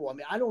people. I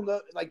mean, I don't know,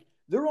 like,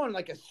 they're on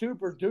like a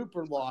super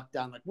duper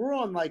lockdown. Like, we're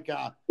on like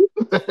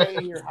stay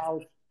in your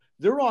house.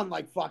 They're on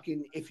like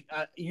fucking, if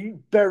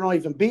you better not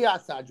even be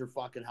outside your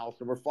fucking house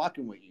or we're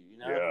fucking with you, you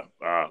know?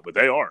 Yeah, but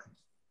they are.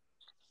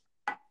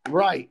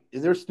 Right.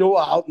 They're still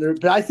out there.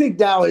 But I think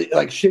now,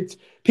 like,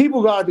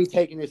 people got to be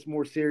taking this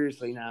more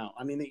seriously now.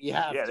 I mean, you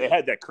have to. They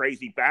had that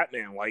crazy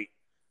Batman light,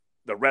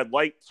 the red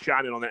light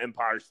shining on the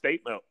Empire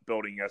State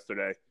Building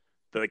yesterday.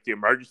 The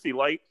emergency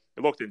light.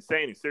 It looked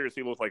insane. It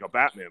seriously looked like a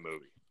Batman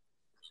movie.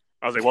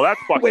 I was like, well,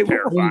 that's fucking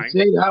terrifying.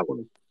 Say that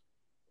one.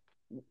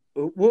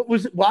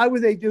 Why were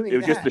they doing that? It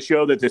was just to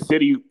show that the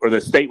city or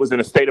the state was in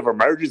a state of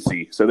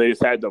emergency. So they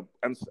just had the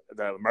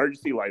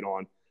emergency light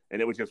on. And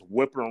it was just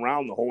whipping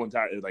around the whole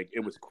entire, like, it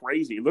was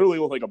crazy. It literally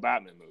looked like a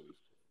Batman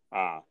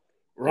movie.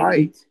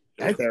 Right.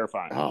 It was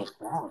terrifying. Oh,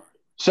 wow.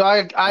 So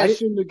I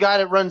assume the guy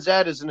that runs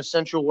that is an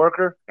essential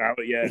worker?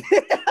 Yeah.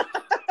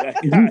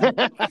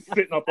 That guy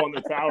sitting up on the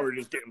tower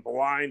just getting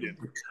blinded.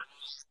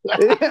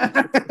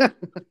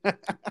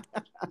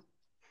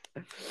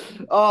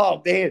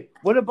 Oh, man.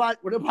 What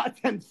about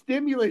them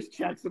stimulus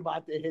checks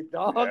about to hit,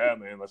 dog? Yeah,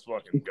 man. Let's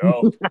fucking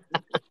go.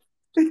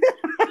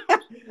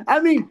 I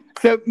mean,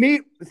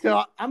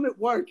 so I'm at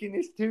work and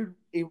this dude,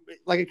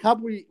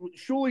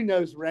 Shuley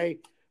knows Ray,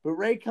 but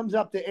Ray comes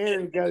up to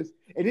Aaron and goes,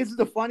 and this is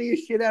the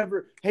funniest shit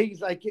ever. Hey, he's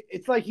like,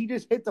 it's like he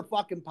just hit the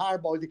fucking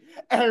Powerball. He's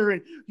like,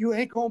 Aaron, you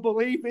ain't gonna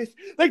believe this.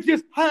 Like,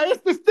 just pass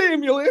the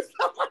stimulus.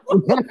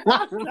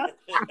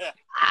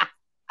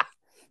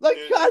 Like,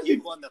 dude, God, he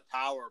won the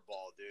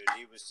Powerball, dude.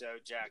 He was so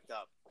jacked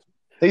up.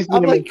 He's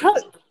gonna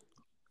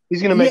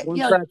make one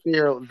track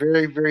there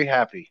very, very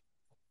happy.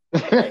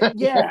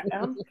 Yeah,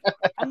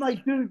 I'm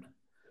like, dude,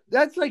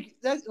 That's like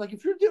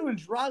if you're doing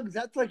drugs,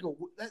 that's like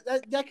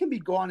that can be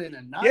gone in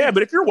a night. Yeah,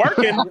 but if you're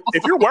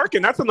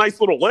working, that's a nice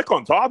little lick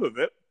on top of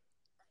it.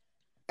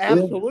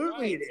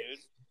 Absolutely, it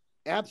is.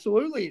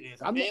 Absolutely, it is.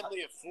 Family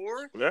of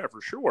 4? Yeah, for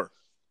sure.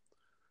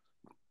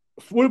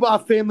 What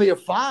about family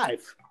of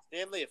 5?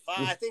 Family of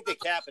 5? I think they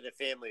cap it at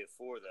family of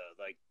 4,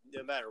 though. Like,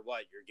 no matter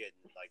what, you're getting,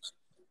 like,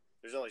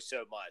 there's only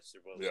so much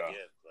they're willing to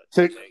give.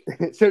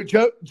 But so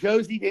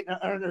Josie didn't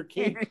earn her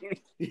key.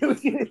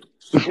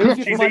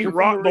 She's eating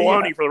rotten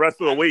bologna for the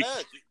rest of the week.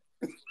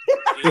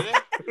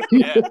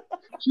 Yeah.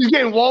 She's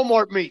getting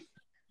Walmart meat.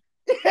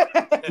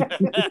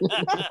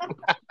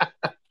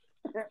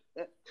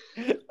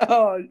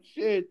 Oh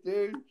shit,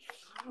 dude!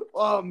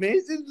 Oh man,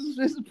 this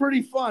is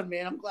pretty fun,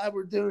 man. I'm glad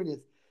we're doing this.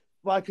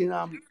 Fucking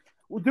well,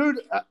 dude,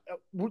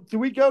 do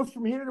we go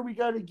from here? Do we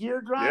go to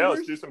gear grinders? Yeah,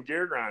 let's do some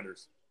gear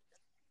grinders.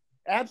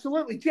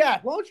 Absolutely,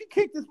 Jack. Why don't you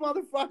kick this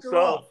motherfucker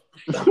off?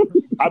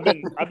 I've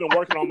been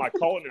working on my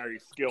culinary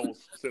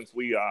skills since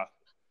we've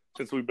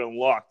been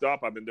locked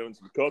up. I've been doing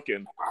some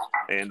cooking,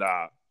 and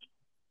I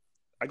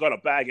got a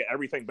bag of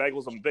everything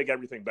bagels. I'm a big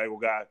everything bagel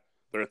guy.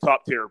 They're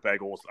top tier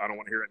bagels. I don't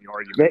want to hear any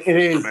arguments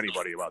from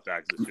anybody about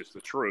that because it's just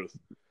the truth.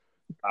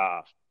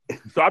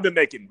 So I've been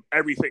making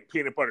everything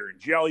peanut butter and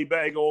jelly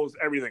bagels,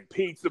 everything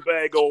pizza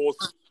bagels,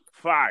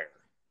 fire.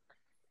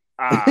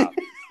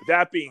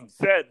 That being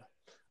said,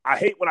 I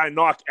hate when I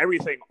knock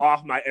everything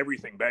off my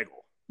everything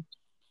bagel.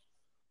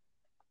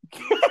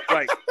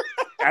 Like,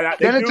 and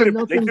they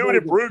do it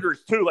at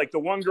Brugger's too. Like the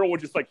one girl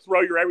would just like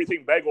throw your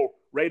everything bagel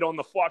right on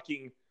the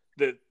fucking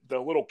the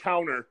little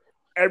counter.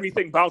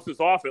 Everything bounces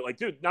off it. Like,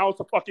 dude, now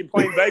it's a fucking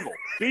plain bagel.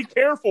 Be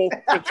careful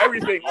with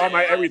everything on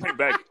my everything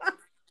bagel.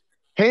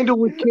 Handle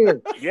with care.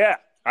 Yeah.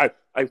 I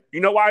you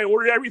know why I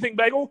ordered everything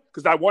bagel?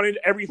 Because I wanted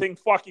everything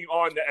fucking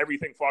on the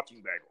everything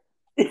fucking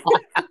bagel.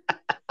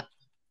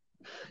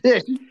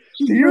 Yeah,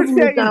 you're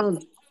saying down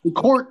the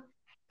court.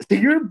 So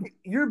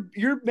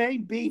your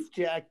main beef,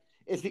 Jack,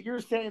 is that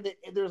you're saying that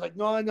there's like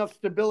not enough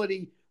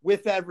stability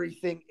with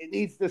everything. It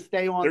needs to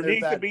stay on. There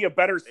needs to be a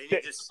better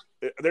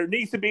there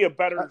needs to be a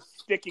better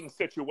sticking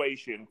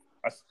situation.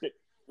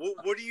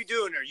 What are you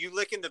doing? Are you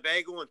licking the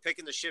bagel and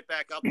picking the shit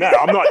back up? No,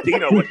 I'm not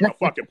Dino licking a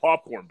fucking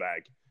popcorn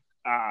bag.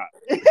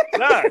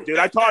 Nah, dude,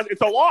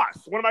 it's a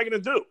loss. What am I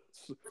going to do?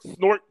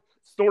 Snort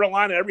a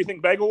line of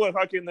everything bagel if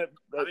I can left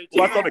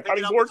on the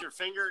cutting board? With your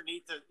finger and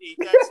eat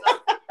that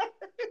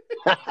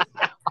stuff?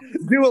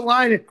 Do a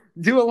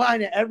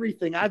line of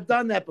everything. I've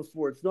done that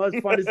before. It's not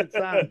as fun as it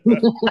sounds.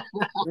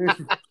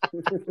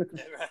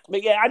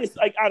 But yeah,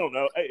 I don't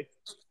know.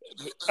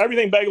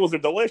 Everything bagels are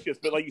delicious,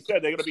 but like you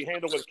said, they're going to be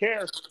handled with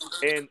care.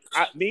 And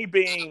I'm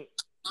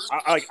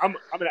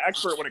an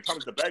expert when it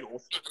comes to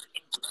bagels.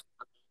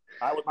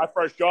 My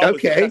first job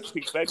was at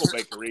Chesapeake Bagel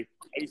Bakery.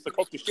 I used to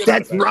cook the shit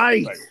out of bagels.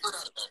 Right.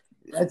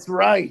 That's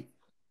right.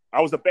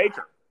 I was a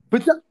baker.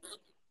 But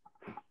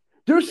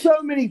there's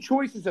so many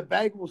choices of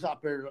bagels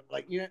out there.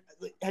 Like, you know,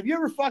 have you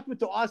ever fucked with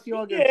the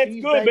Asiago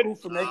cheese bagel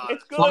from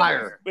it's good.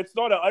 Fire. It's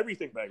not an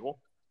everything bagel.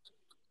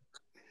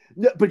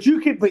 No, but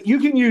you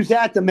can use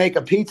that to make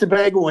a pizza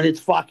bagel, and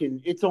it's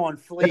on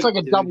fleek. It's like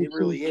a double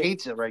really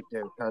pizza right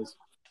there, cuz.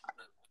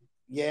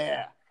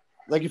 Yeah.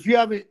 Like if you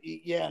haven't,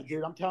 yeah,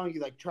 dude, I'm telling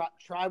you, like try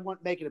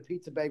making a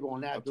pizza bagel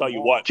on that. I'll tell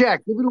you what,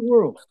 Jack, give it a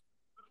whirl.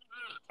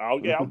 I'll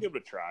give it a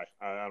try.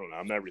 I don't know.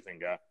 I'm an everything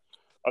guy.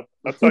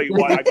 I'll tell you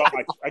what.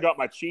 I got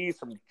my cheese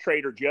from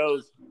Trader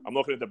Joe's. I'm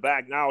looking at the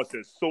bag now. It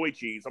says soy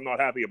cheese. I'm not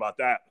happy about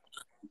that.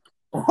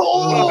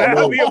 Oh, I'm not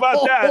happy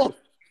about that.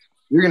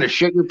 You're gonna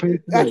shit your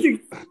pants.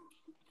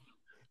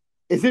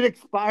 Is it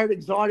expired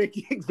exotic?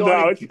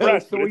 No, it's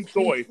fresh, but it's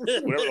soy.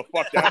 Whatever the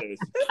fuck that is.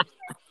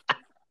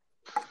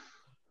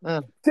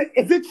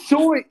 If it's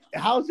soy,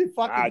 how's it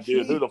fucking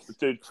cheese?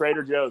 Dude,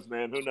 Trader Joe's,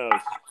 man. Who knows?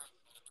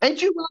 Ain't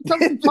you got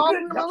something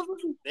talking?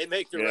 They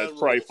make their own it's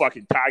probably rules.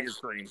 fucking tiger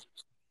cream.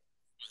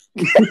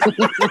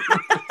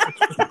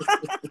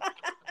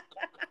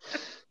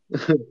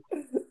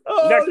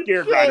 Next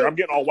gear grinder. I'm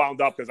getting all wound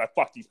up because I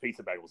fucked these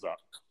pizza bagels up.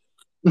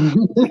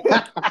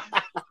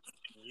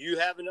 You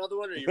have another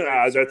one, or you?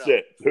 That's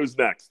it. Who's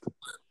next?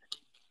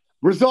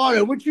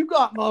 Rosario, what you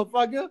got,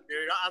 motherfucker?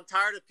 Dude, I'm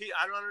tired of people.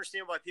 I don't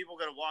understand why people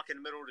got to walk in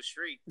the middle of the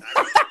street.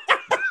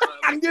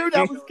 I knew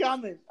that was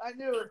coming. I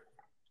knew it.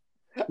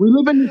 We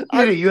live in the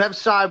city. You have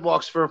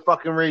sidewalks for a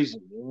fucking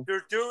reason. Man.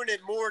 They're doing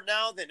it more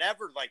now than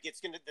ever. Like, it's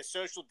going to, the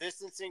social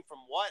distancing from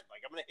what?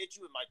 Like, I'm going to hit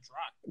you with my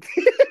truck.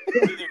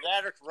 Either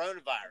that or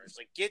coronavirus.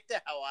 Like, get the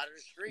hell out of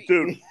the street.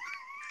 Dude,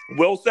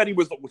 Will said he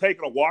was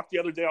taking a walk the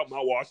other day out in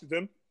Mount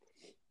Washington,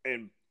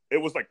 and it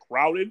was, like,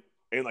 crowded,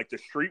 and, like, the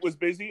street was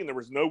busy, and there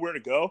was nowhere to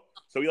go.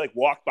 So he, like,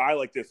 walked by,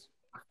 like, this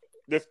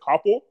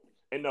couple,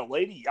 and the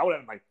lady yelled at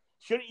him, like,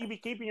 shouldn't you be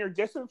keeping your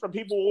distance from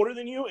people older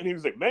than you? And he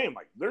was like, man,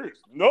 like,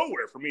 there's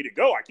nowhere for me to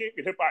go. I can't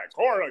get hit by a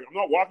car. Like, I'm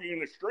not walking in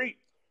the street.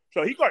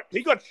 So he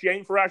got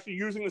shamed for actually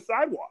using the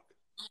sidewalk.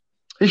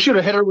 He should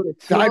have hit her with a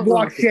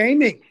sidewalk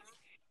shaming.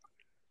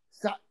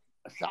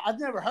 I've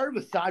never heard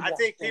of a sidewalk.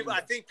 I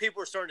think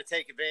people are starting to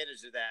take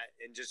advantage of that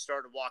and just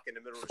started walking in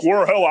the middle of the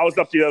Squirrel street. Hill, I was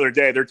up the other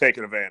day. They're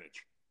taking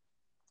advantage.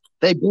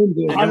 They've been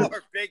doing They that.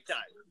 are big time.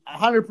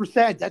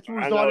 100%. That's where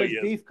I know Rosato's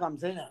you. beef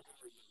comes in at.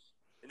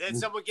 And then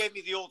someone gave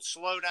me the old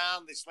slow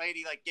down. This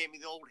lady like gave me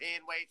the old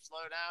hand wave slow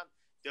down.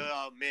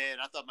 Oh man,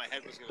 I thought my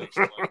head was gonna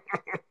explode.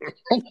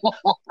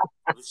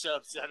 I was so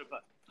upset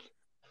about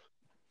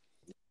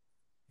it.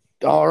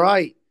 All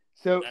right.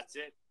 So, That's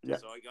it.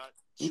 That's all I got.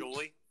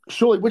 Shuley.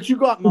 Shirley, what you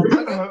got, Mom?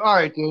 All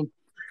right, dude.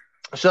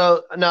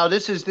 So now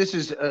this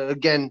is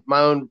again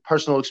my own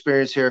personal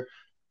experience here.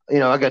 You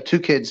know, I got 2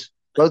 kids,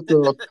 both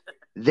girls.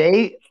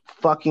 They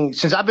fucking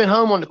since I've been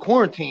home on the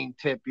quarantine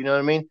tip, you know what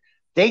I mean?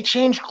 They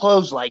change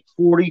clothes like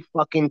 40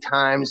 fucking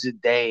times a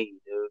day,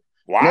 dude.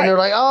 And then they're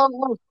Why? like,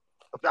 oh,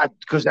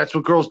 because that's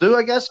what girls do,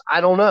 I guess. I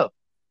don't know.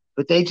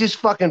 But they just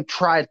fucking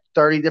tried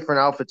 30 different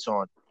outfits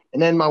on.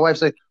 And then my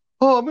wife's like,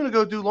 oh, I'm going to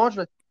go do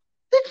laundry.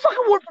 They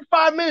fucking work for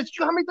 5 minutes.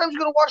 How many times are you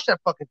going to wash that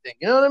fucking thing?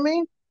 You know what I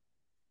mean?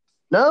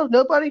 No,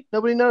 nobody?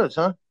 Nobody knows,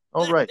 huh?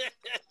 All right.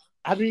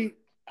 I mean,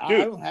 I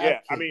Dude, don't have yeah,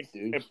 kids, I mean,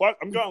 dude. and plus,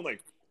 I'm going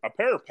like a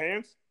pair of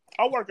pants.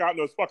 I'll work out in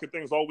those fucking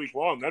things all week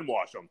long, then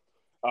wash them.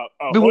 A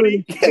Been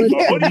hoodie, wearing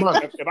a hoodie.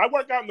 month. If I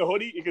work out in the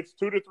hoodie, it gets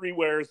 2 to 3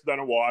 wears, then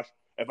a wash.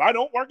 If I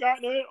don't work out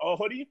in a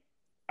hoodie,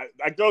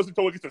 that goes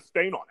until it gets a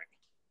stain on it.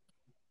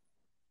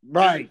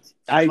 Right.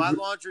 My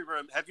laundry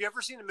room. Have you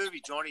ever seen the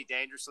movie Johnny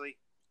Dangerously?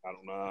 I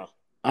don't know.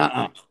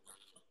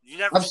 You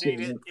never I've seen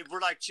seen it? Where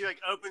like she like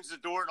opens the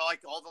door and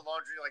like all the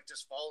laundry like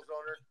just falls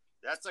on her.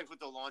 That's like what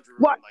the laundry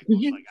room What? like.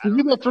 You, Like, I don't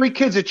you know. got 3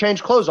 kids that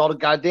change clothes all the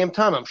goddamn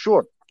time, I'm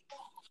sure.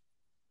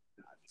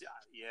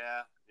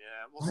 Yeah.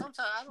 Well,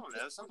 sometimes I don't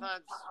know.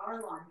 Sometimes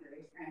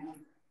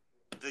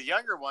the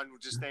younger one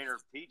would just stay in her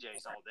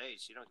PJs all day.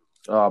 She don't.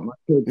 Oh, my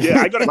kids.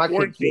 Yeah, I got a My kids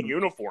quarantine do.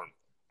 uniform.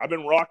 I've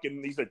been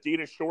rocking these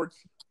Adidas shorts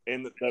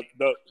and the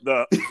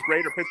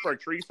Greater Pittsburgh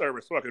Tree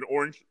Service fucking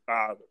orange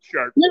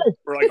shirt Yeah.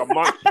 for like a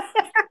month.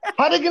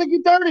 How they going to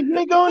get dirty? You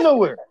ain't going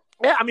nowhere.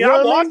 Yeah, I mean, You know I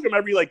what I wash mean? them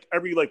every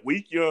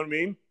week. You know what I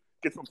mean?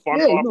 Get some fun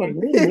Yeah, off you know them.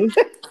 what I mean?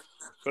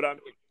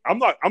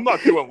 But I'm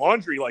not doing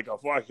laundry like a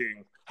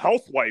fucking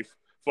housewife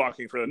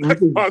fucking for the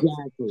next month.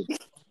 Exactly.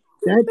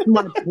 That's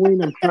my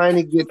point I'm trying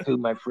to get to,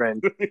 my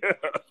friend. Yeah.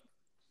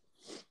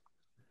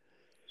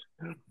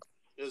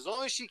 As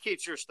long as she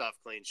keeps your stuff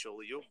clean,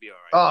 Shuley, you'll be all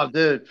right. Oh,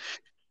 dude. As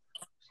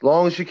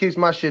long as she keeps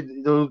my shit,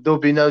 there'll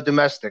be no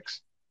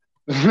domestics.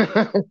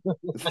 Have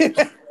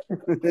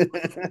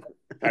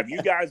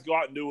you guys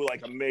gotten into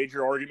like a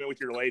major argument with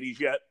your ladies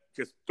yet?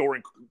 Just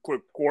during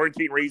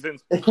quarantine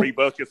reasons, where you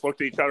both just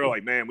looked at each other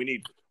like, "Man, we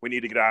need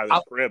to get out of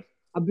this crib."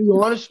 I'll be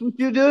honest with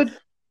you, dude.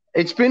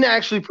 It's been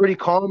actually pretty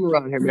calm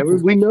around here,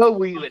 man. We know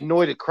we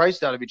annoy the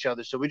Christ out of each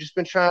other, so we've just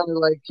been trying to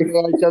like get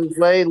out each other's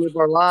way, live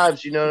our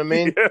lives. You know what I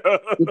mean? Yeah.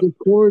 Get this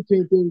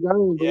quarantine thing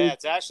going, dude. Yeah,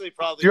 it's actually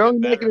probably. You're been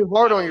only making better. it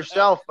hard I on don't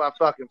yourself by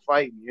fucking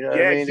fighting. You know what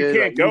I Yeah, mean? 'cause you dude?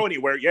 can't Like, go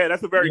anywhere. Yeah,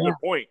 that's a very Yeah. good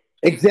point.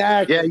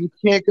 Exactly. Yeah, you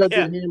can't go know. to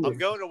Yeah, him. I'm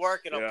going to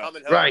work and I'm Yeah.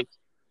 coming home. Right.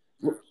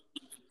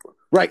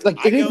 Right. Like,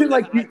 I it go isn't to-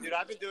 like you. dude,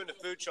 I've been doing the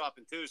food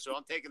shopping too, so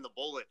I'm taking the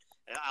bullet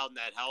out in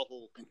that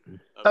hellhole.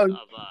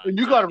 And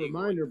you got a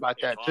reminder about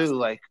that too,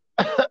 like.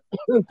 Oh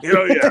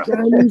yeah,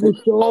 The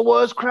store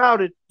was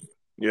crowded.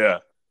 yeah.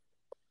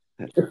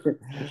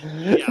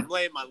 Yeah, I'm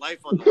laying my life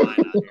on the line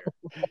out here.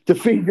 To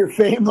feed your Get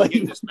family.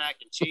 this mac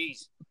and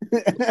cheese.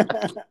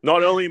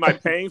 Not only am I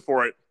paying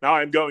for it, now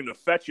I'm going to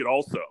fetch it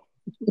also.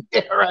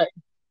 Yeah, right.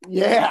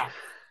 Yeah.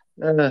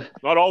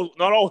 Not all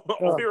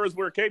heroes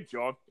wear cape,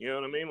 John. You know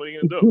what I mean? What are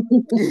you gonna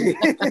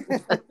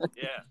do?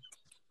 Yeah.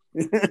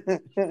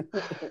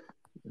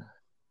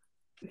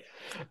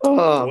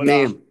 Oh, What,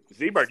 man.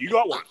 Z-Bird, you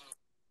got one.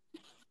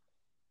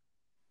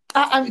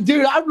 I mean,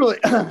 dude, I really,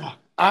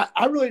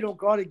 I really don't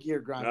got a gear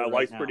grinder. Right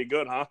Life's now. pretty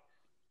good, huh?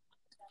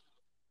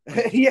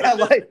 Yeah,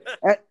 like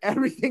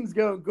everything's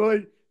going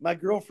good. My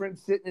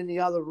girlfriend's sitting in the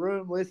other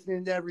room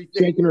listening to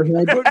everything. Shaking her head.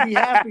 I couldn't be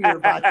happier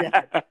about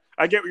that.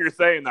 I get what you're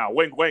saying now.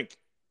 Wink, wink.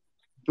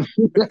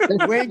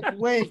 Wink,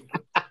 wink.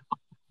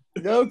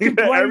 No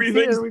complaints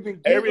everything's- here. We've been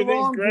getting everything's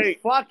along great.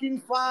 just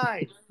fucking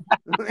fine.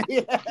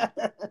 Yeah.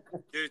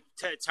 Dude,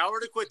 tell her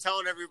to quit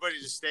telling everybody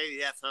to stay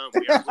the F home.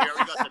 We already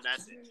got the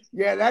message.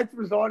 Yeah, that's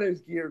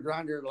Rosato's gear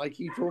grinder. Like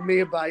he told me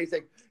about.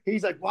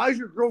 He's like, why is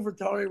your girlfriend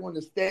telling everyone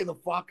to stay the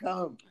fuck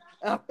home?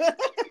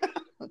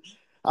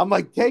 I'm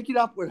like, take it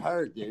up with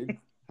her, dude.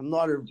 I'm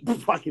not her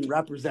fucking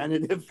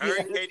representative. Her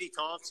and Katie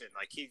Thompson,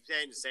 like, keep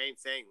saying the same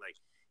thing. Like,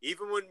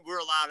 even when we're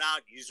allowed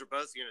out, you are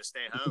both going to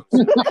stay home.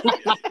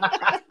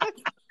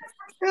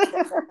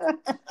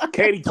 So,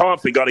 Katie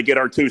Thompson got to get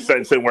her 2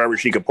 cents in wherever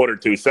she can put her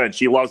 2 cents.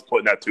 She loves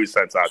putting that 2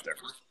 cents out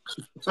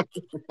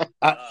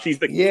there. She's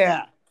the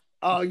Yeah.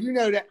 Oh, you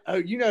know that. Oh,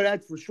 you know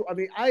that's for sure. I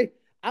mean,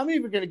 I'm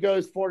even going to go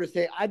as far to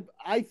say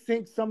I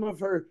think some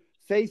of her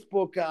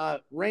Facebook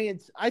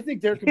rants, I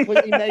think they're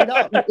completely made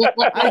up.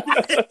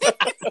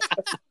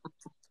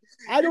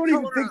 I don't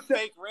even calling her think a so.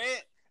 fake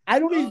rant. I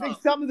don't even think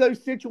some of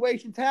those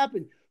situations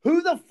happen.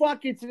 Who the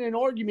fuck gets in an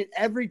argument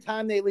every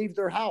time they leave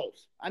their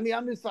house? I mean,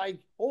 I'm just like,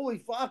 holy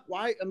fuck,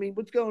 why? I mean,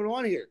 what's going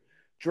on here?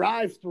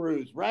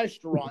 Drive-throughs,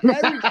 restaurants,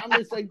 I'm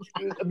just like,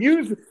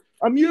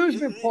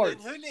 Amusement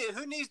parks.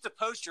 Who needs to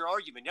post your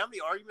argument? You know how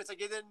many arguments I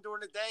get in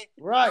during the day?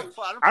 Right.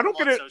 I don't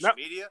get it on social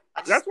media.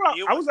 That's what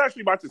I was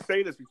actually about to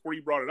say this before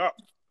you brought it up.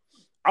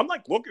 I'm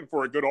like looking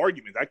for a good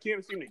argument. I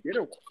can't seem to get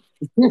it one.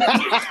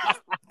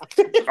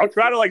 I'll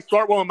try to like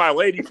start one with my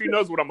lady. She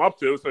knows what I'm up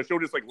to, so she'll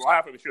just like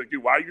laugh at me. She's like,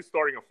 "Dude, why are you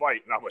starting a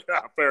fight?" And I'm like,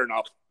 "Fair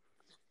enough."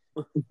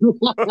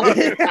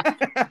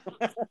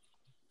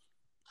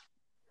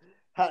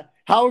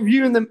 How have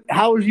you and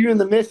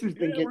the missus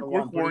been getting we're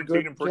along?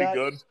 quarantining pretty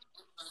good.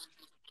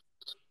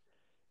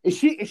 Is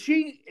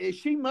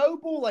she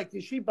mobile? Like,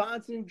 is she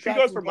bouncing? She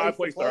goes from my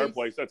place to her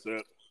place. That's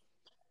it.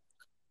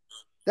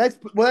 That's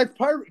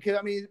perfect. Because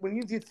I mean, when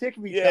you get sick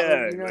of each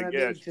other, you know what I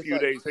mean? A few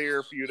days here,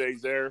 a few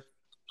days there.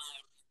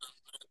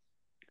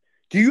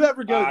 Do you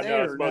ever go there?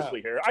 No, it's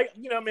mostly here. I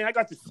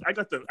got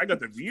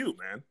the view,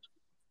 man.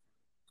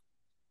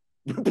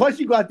 Plus,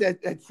 you got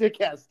that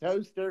sick ass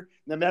toaster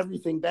and them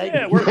everything bagel.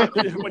 Yeah,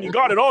 when you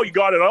got it all, you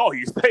got it all.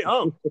 You stay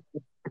home.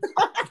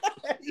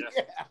 Yeah.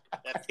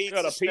 That pizza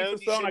got a pizza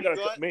stone. I got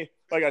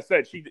like I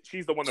said,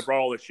 she's the one that brought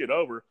all this shit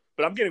over.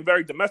 But I'm getting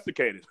very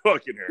domesticated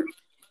fucking here.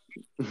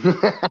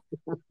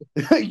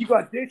 You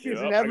got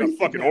dishes and everything. I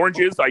got fucking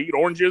oranges. I eat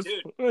oranges.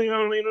 Dude. You know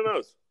what I mean? Who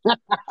knows?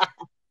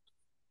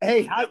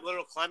 Hey, that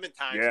little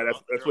clementines. Yeah,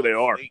 that's what they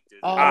are.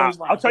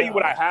 I'll tell you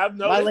what I have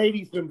noticed. My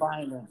lady's been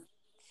buying them.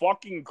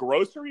 Fucking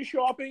grocery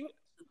shopping,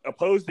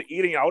 opposed to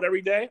eating out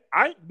every day.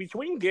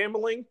 Between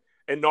gambling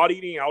and not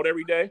eating out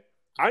every day,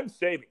 I'm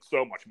saving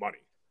so much money.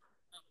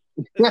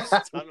 That's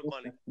a ton of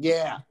money.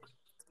 Yeah,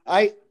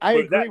 I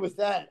agree with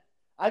that.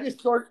 I just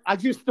started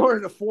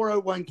a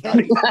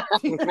 401k.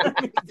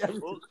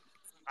 Well,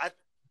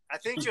 I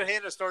think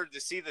Johanna started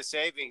to see the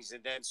savings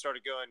and then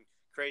started going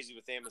crazy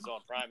with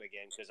Amazon Prime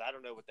again because I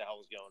don't know what the hell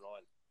was going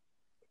on.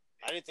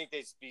 I didn't think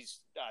they'd be.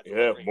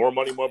 More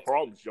money, more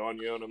problems, John.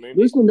 You know what I mean?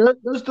 Listen,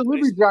 those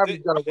delivery drivers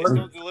got to work. They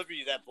don't deliver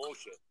you that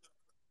bullshit.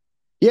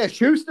 Yeah,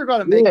 Schuster got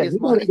to make his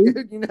money,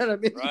 dude. You know what I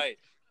mean? Right.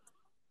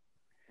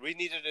 We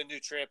needed a new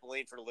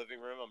trampoline for the living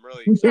room. I'm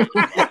really excited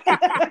about it.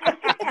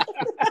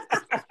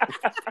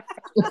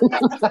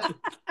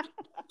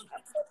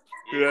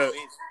 You know what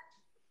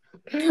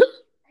I mean?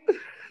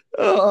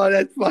 Oh,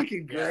 that's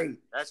fucking great. Yeah,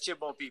 that shit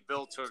won't be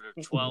built till the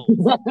 12.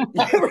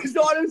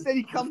 Rosato said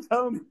he comes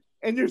home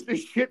and there's this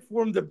shit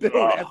for him to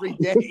build every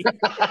day.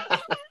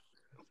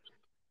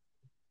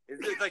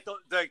 It's like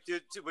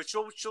dude, but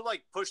she'll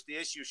like push the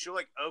issue. She'll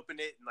like open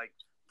it and like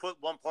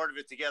put one part of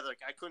it together.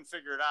 Like I couldn't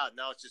figure it out.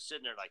 Now it's just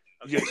sitting there like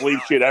okay, just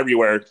leave shit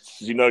everywhere.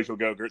 She knows she'll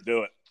go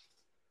do it.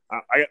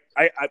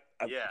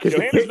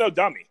 Johanna's no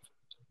dummy.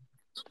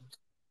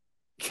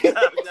 No,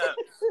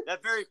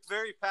 that very,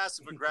 very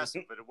passive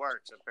aggressive, but it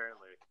works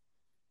apparently.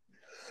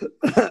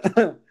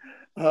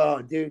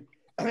 Oh, dude,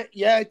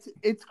 yeah,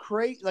 it's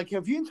great. Like,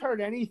 have you heard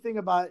anything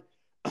about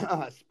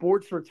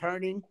sports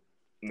returning?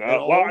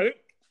 No. Well,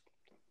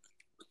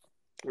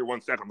 here,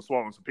 1 second. I'm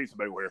swallowing some pizza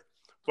bagel here.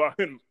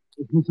 Fucking.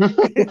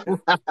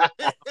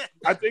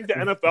 I think the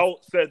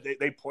NFL said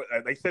they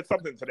said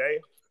something today.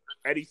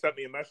 Eddie sent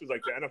me a message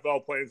like the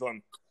NFL plans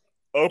on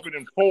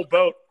opening full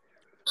boat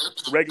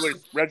regular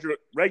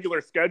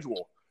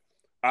schedule,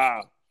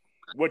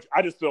 which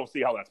I just don't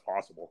see how that's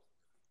possible.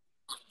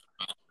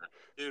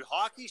 Dude,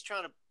 hockey's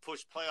trying to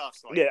push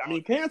playoffs. Like I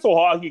mean, cancel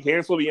hockey,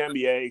 cancel the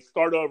NBA,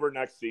 start over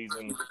next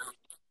season.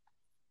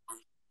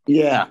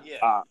 Yeah.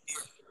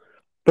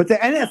 But the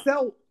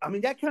NFL, I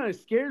mean, that kind of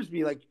scares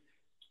me. Like,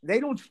 they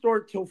don't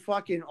start till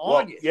fucking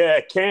August. Yeah,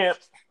 can't.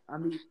 I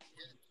mean,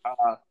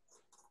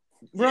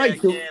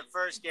 right. Yeah,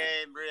 first game.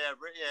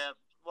 Yeah.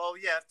 Well,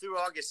 yeah, through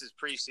August is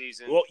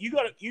preseason. Well, you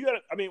got to.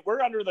 I mean,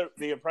 we're under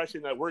the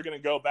impression that we're going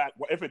to go back.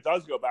 If it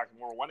does go back to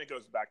normal, when it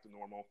goes back to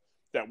normal,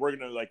 that we're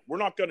going to we're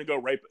not going to go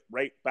right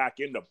back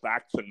to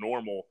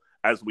normal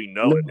as we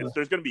know it.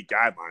 There's going to be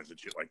guidelines and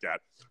shit like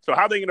that. So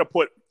how are they going to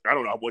put? I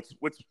don't know what's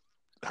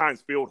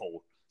Heinz Field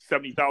hold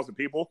 70,000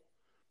 people.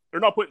 They're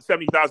not putting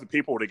 70,000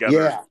 people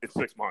together in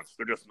 6 months.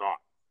 They're just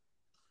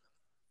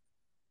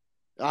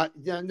not.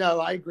 No,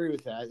 I agree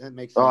with that. That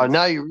makes sense. Oh,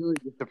 now you really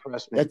just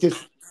depressed me. That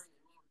just.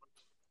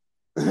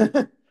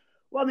 Well,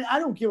 I mean, I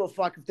don't give a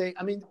fuck if they.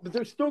 I mean, but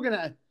they're still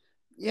gonna.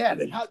 Yeah,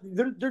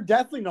 they're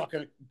definitely not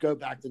gonna go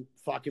back to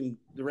fucking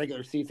the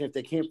regular season if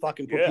they can't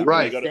fucking put people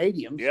in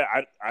stadiums. Yeah,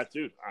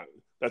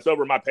 that's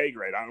over my pay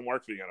grade. I don't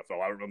work for the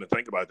NFL. I don't really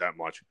think about it that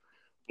much,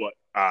 but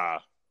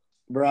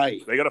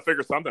right, they got to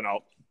figure something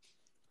out.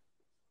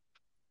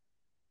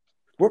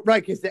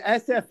 Right, because the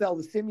SFL,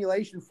 the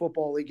Simulation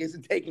Football League,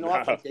 isn't taking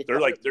off.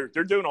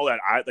 They're doing all that.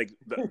 The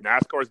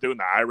NASCAR's doing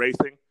the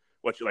iRacing,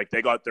 which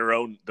they got their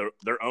own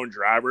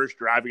drivers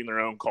driving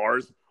their own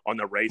cars on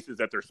the races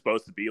that they're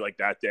supposed to be like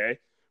that day,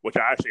 which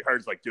I actually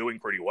heard is doing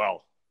pretty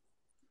well.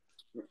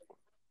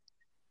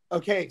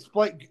 Okay,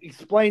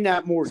 explain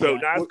that more. So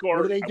NASCAR, what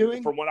are they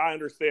doing? From what I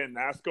understand,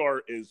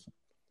 NASCAR is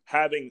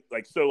having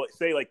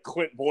say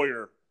Clint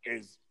Boyer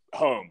is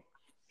home.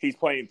 He's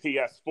playing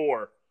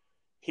PS4.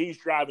 He's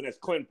driving as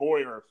Clint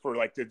Boyer for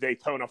the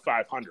Daytona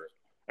 500.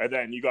 And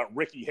then you got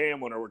Ricky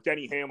Hamlin or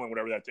Denny Hamlin,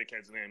 whatever that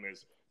dickhead's name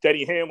is.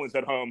 Denny Hamlin's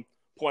at home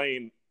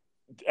playing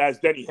as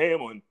Denny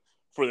Hamlin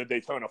for the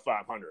Daytona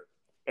 500,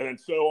 and then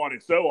so on,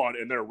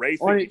 and they're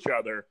racing each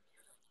other.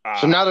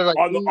 So now they're like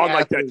on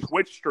like that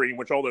Twitch stream,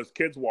 which all those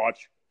kids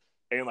watch,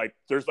 and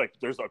there's a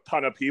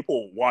ton of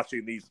people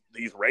watching these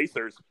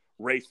racers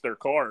race their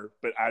car,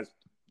 but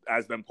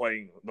as them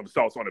playing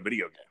themselves on a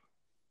video game.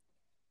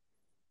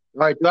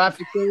 All right, do I have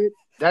to say it?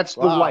 That's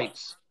the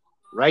whites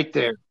right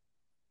there.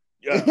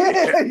 Yeah.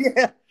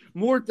 Yeah.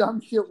 More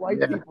dumb shit white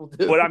people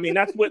do. But I mean,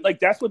 that's what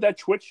that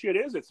Twitch shit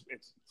is. It's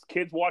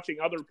kids watching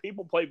other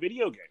people play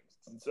video games.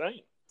 It's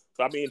insane.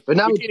 So I mean, but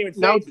now we can't even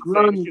say it's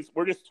insane.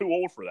 We're just too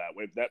old for that.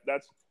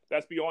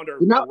 That's beyond our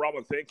realm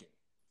of thinking.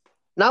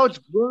 Now it's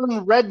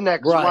grown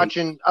rednecks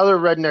watching other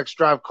rednecks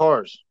drive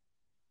cars.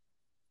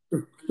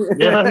 You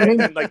know what I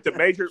mean? And like the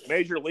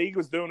major league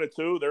was doing it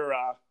too.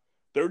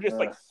 They're just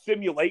like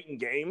simulating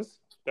games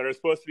that are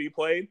supposed to be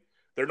played.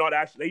 They're not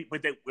actually.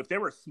 If they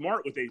were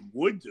smart, what they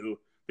would do,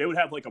 they would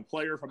have like a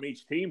player from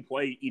each team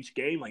play each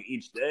game like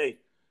each day,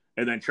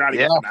 and then try to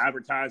get some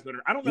advertisement.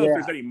 I don't know if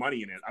there's any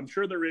money in it. I'm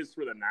sure there is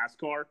for the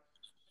NASCAR.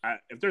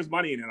 If there's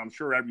money in it, I'm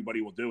sure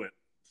everybody will do it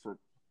for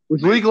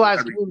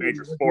legalized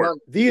major sport.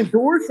 The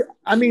endorse.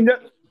 I mean,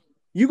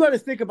 you got to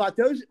think about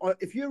those.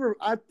 If you ever,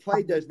 I've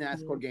played those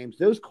NASCAR games.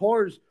 Those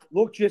cars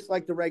look just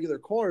like the regular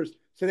cars,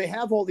 so they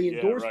have all the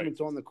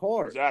endorsements on the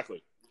car.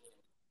 Exactly.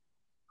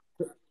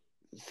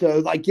 So,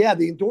 like, yeah,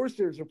 the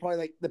endorsers are probably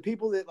like the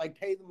people that like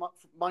pay the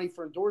money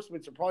for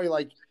endorsements are probably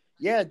like,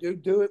 yeah,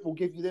 dude, do it. We'll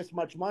give you this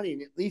much money,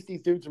 and at least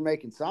these dudes are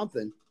making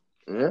something.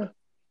 Yeah.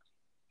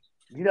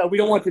 You know, we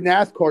don't want the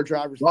NASCAR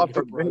drivers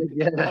to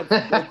get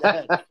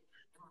broke.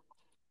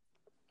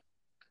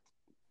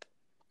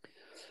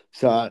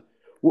 So,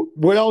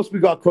 what else we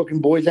got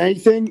cooking, boys?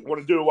 Anything?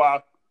 Want to do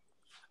one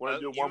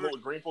more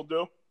with Greenfield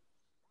do?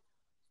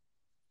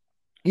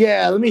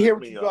 Yeah, let me hear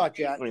what you got,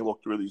 Jack. Let me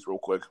look through these real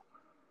quick.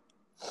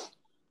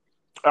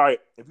 All right,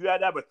 if you had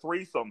to have a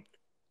threesome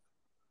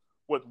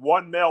with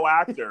one male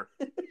actor,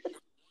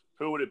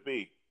 who would it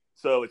be?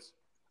 So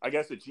I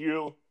guess it's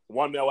you,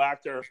 one male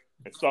actor,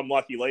 and some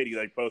lucky lady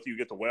that both of you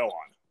get to wail on.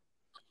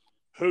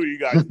 Who are you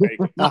guys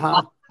taking?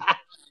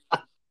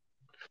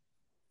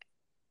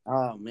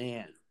 Oh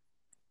man,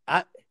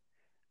 I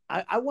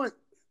want.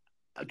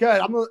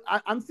 Good.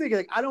 I'm thinking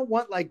like I don't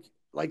want like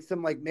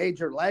some like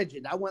major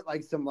legend. I want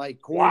like some like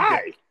corny.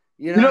 Why?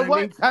 You know what?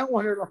 I mean? I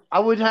want her. I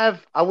would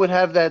have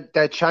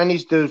that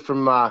Chinese dude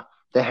from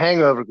The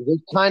Hangover because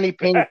his tiny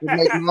penis would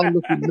make mine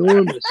look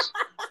enormous.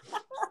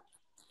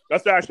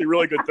 That's actually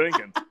really good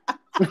thinking.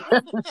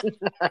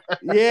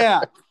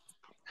 Yeah.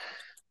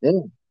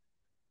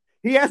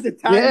 He has a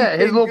tiny. Yeah,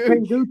 his little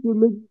pink dude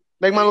would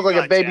make mine look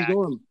like a baby's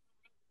arm.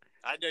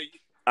 I know you.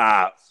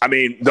 I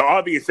mean, the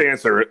obvious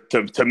answer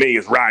to me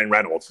is Ryan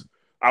Reynolds.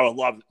 I would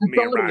love me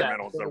and Ryan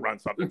Reynolds to run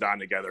something down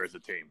together as a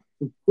team.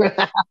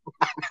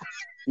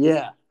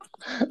 Yeah.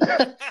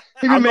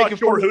 I'm not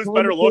sure who's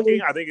better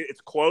looking. I think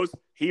it's close.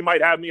 He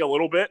might have me a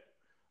little bit.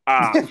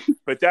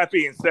 But that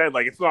being said,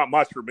 like it's not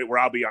much for me where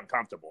I'll be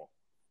uncomfortable.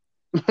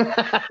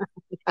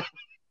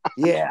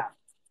 Yeah.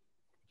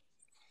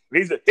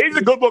 He's a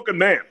good looking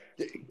man.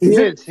 He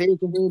is. He's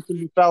a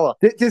handsome fella.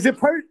 Does the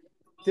person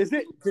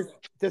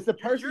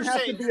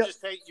have to be?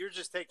 You're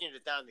just taking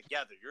it down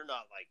together. You're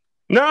not like.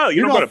 No,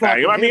 you're not going to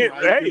bang him. I mean,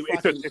 right? Hey,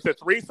 it's a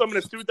threesome and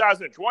it's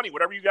 2020.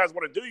 Whatever you guys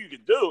want to do, you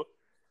can do.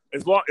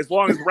 As long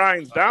as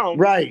Ryan's down,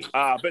 right?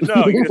 But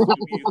no, you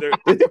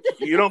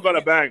don't got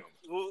to bang him.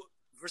 Well,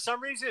 for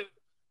some reason,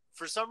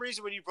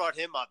 when you brought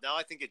him up, now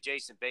I think of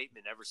Jason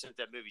Bateman. Ever since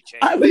that movie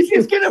changed, I was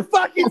just gonna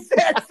fucking say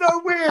it's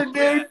so weird,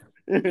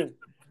 dude.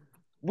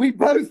 We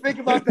both think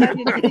about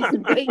banging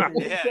Jason Bateman.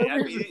 Yeah, so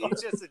I mean,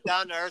 he's just a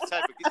down to earth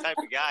type of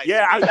guy.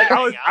 Yeah,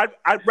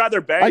 I'd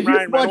rather bang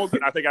Ryan Reynolds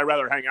than I think I'd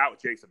rather hang out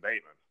with Jason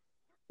Bateman.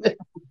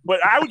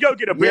 But I would go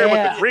get a beer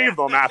with the three of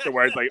them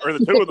afterwards, or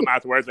the two of them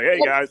afterwards. Like,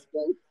 hey guys,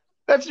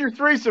 that's your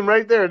threesome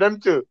right there. Them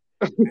two.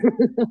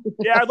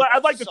 Yeah,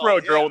 I'd like to throw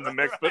a girl in the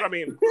mix, but I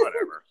mean,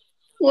 whatever.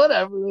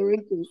 Whatever they're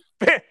into.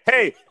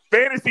 Hey,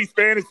 fantasy's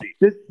fantasy.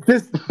 Does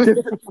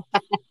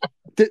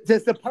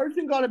the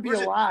person got to be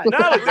alive?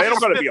 No, they don't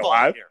got to be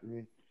alive.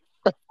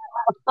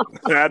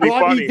 That'd be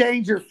funny.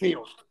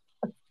 Dangerfield.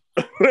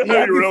 That'd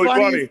be really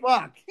funny.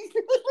 Fuck.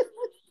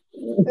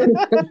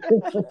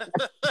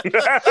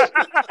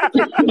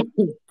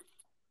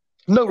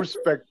 No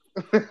respect.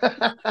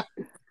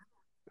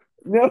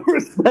 No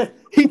respect.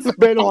 He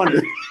spit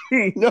on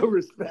it. No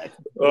respect.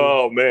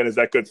 Oh man, is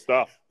that good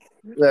stuff?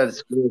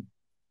 That's good.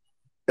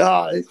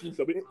 So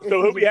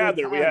who we had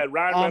there? We had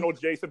Ryan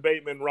Reynolds, Jason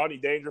Bateman, Rodney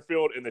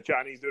Dangerfield, and the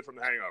Chinese dude from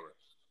The Hangover.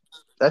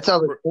 That's how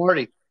they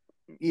party.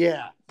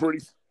 Yeah. Pretty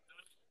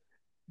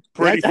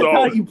that's solid. That's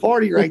how you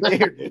party right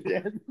there,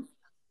 dude.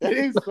 That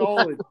is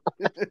solid.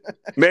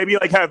 Maybe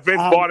like have Vince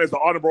Vaughn as an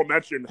honorable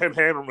mention, him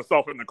hammering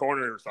himself in the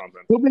corner or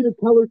something. He'll be the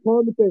color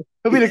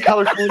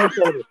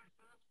commentator.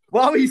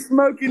 While he's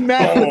smoking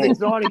meth with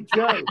Exotic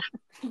Joe.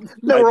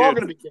 No, we're all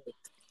going to be gay.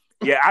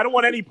 Yeah, I don't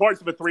want any parts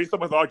of a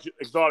threesome with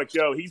Exotic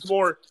Joe. He's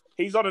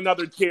on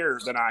another tier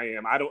than I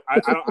am. I don't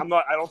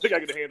think I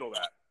can handle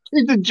that.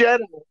 He's a Jedi.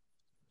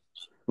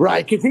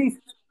 Right, because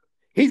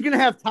he's gonna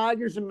have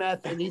tigers and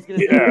meth, and he's gonna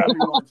do whatever he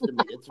wants to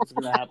me. It's what's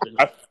gonna happen.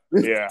 I'm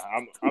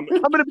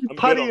gonna be good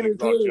putty on in the his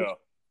drug room. show.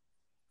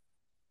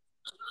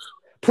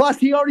 Plus,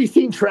 he already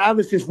seen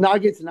Travis's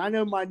nuggets, and I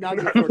know my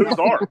nuggets are not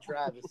Bizarre. like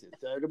Travis's,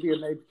 so it'd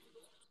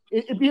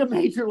be a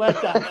major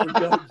letdown for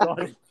Joe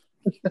Exotic.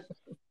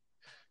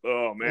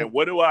 Oh man,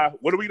 what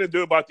are we gonna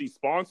do about these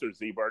sponsors,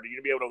 Z-Bird? Are you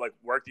gonna be able to like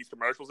work these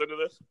commercials into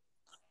this?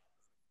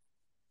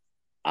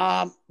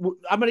 I'm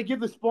going to give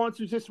the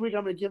sponsors this week.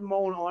 I'm going to give them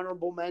all an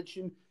honorable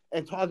mention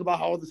and talk about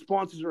how the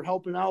sponsors are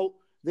helping out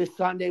this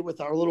Sunday with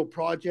our little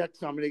project.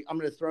 So I'm going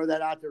to throw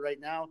that out there right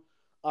now.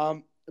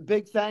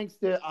 Big thanks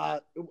to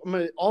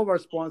all of our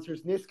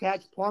sponsors: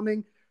 Niscat's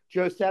Plumbing,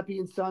 Giuseppe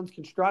and Sons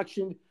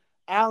Construction,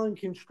 Allen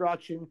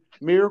Construction,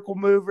 Miracle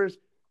Movers,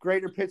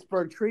 Greater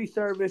Pittsburgh Tree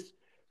Service,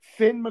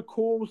 Finn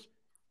McCool's,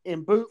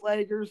 and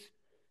Bootleggers.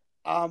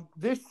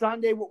 This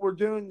Sunday, what we're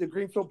doing, the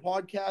Greenfield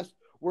Podcast,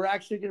 we're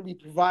actually going to be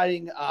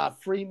providing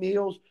free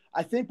meals.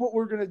 I think what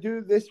we're going to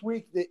do this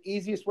week, the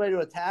easiest way to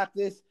attack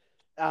this,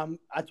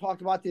 I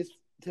talked about this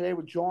today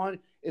with John,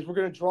 is we're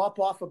going to drop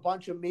off a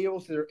bunch of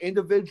meals that are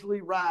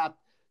individually wrapped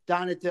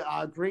down at the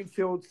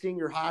Greenfield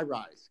Senior High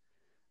Rise.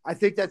 I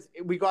think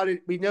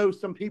we know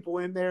some people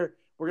in there.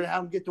 We're going to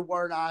have them get the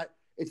word out.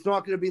 It's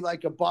not going to be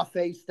like a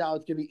buffet style.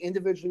 It's going to be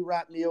individually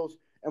wrapped meals,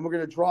 and we're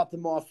going to drop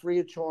them off free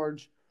of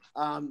charge.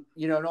 And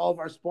all of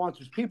our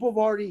sponsors. People have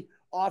already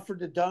offered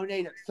to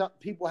donate. Some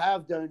people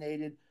have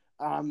donated.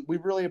 We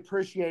really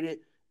appreciate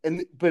it.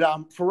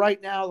 But for right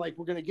now, like,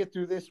 we're going to get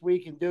through this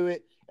week and do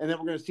it, and then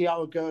we're going to see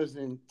how it goes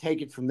and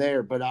take it from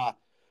there. But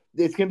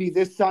it's going to be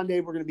this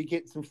Sunday. We're going to be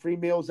getting some free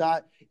meals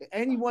out.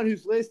 Anyone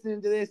who's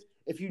listening to this,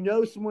 if you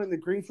know someone in the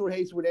Greenfield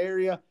Hazelwood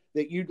area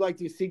that you'd like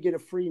to see get a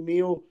free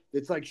meal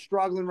that's like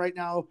struggling right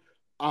now,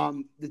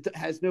 that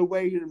has no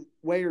way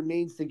or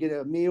means to get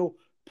a meal,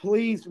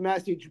 please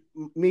message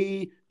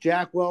me,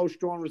 Jack Welsh,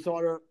 John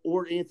Rosado,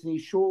 or Anthony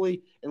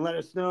Shuley and let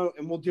us know,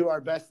 and we'll do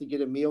our best to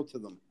get a meal to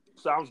them.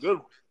 Sounds good.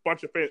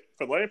 Bunch of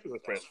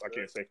philanthropists. I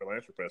can't say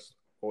philanthropists.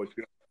 Holy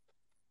shit.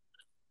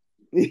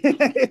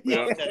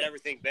 Yeah, with that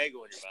everything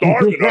bagel in your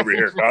mouth. Starving over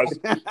here, guys.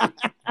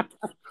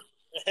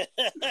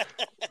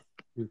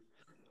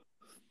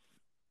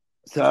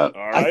 So All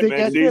right, I think man.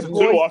 that's Season it,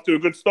 2 boys. off to a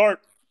good start.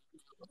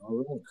 All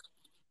right.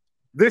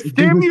 The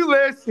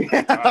stimulus.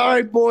 All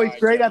right, boys. All right,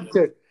 Great gentlemen.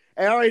 episode.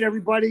 All right,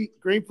 everybody.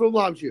 Greenfield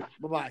loves you.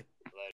 Bye-bye.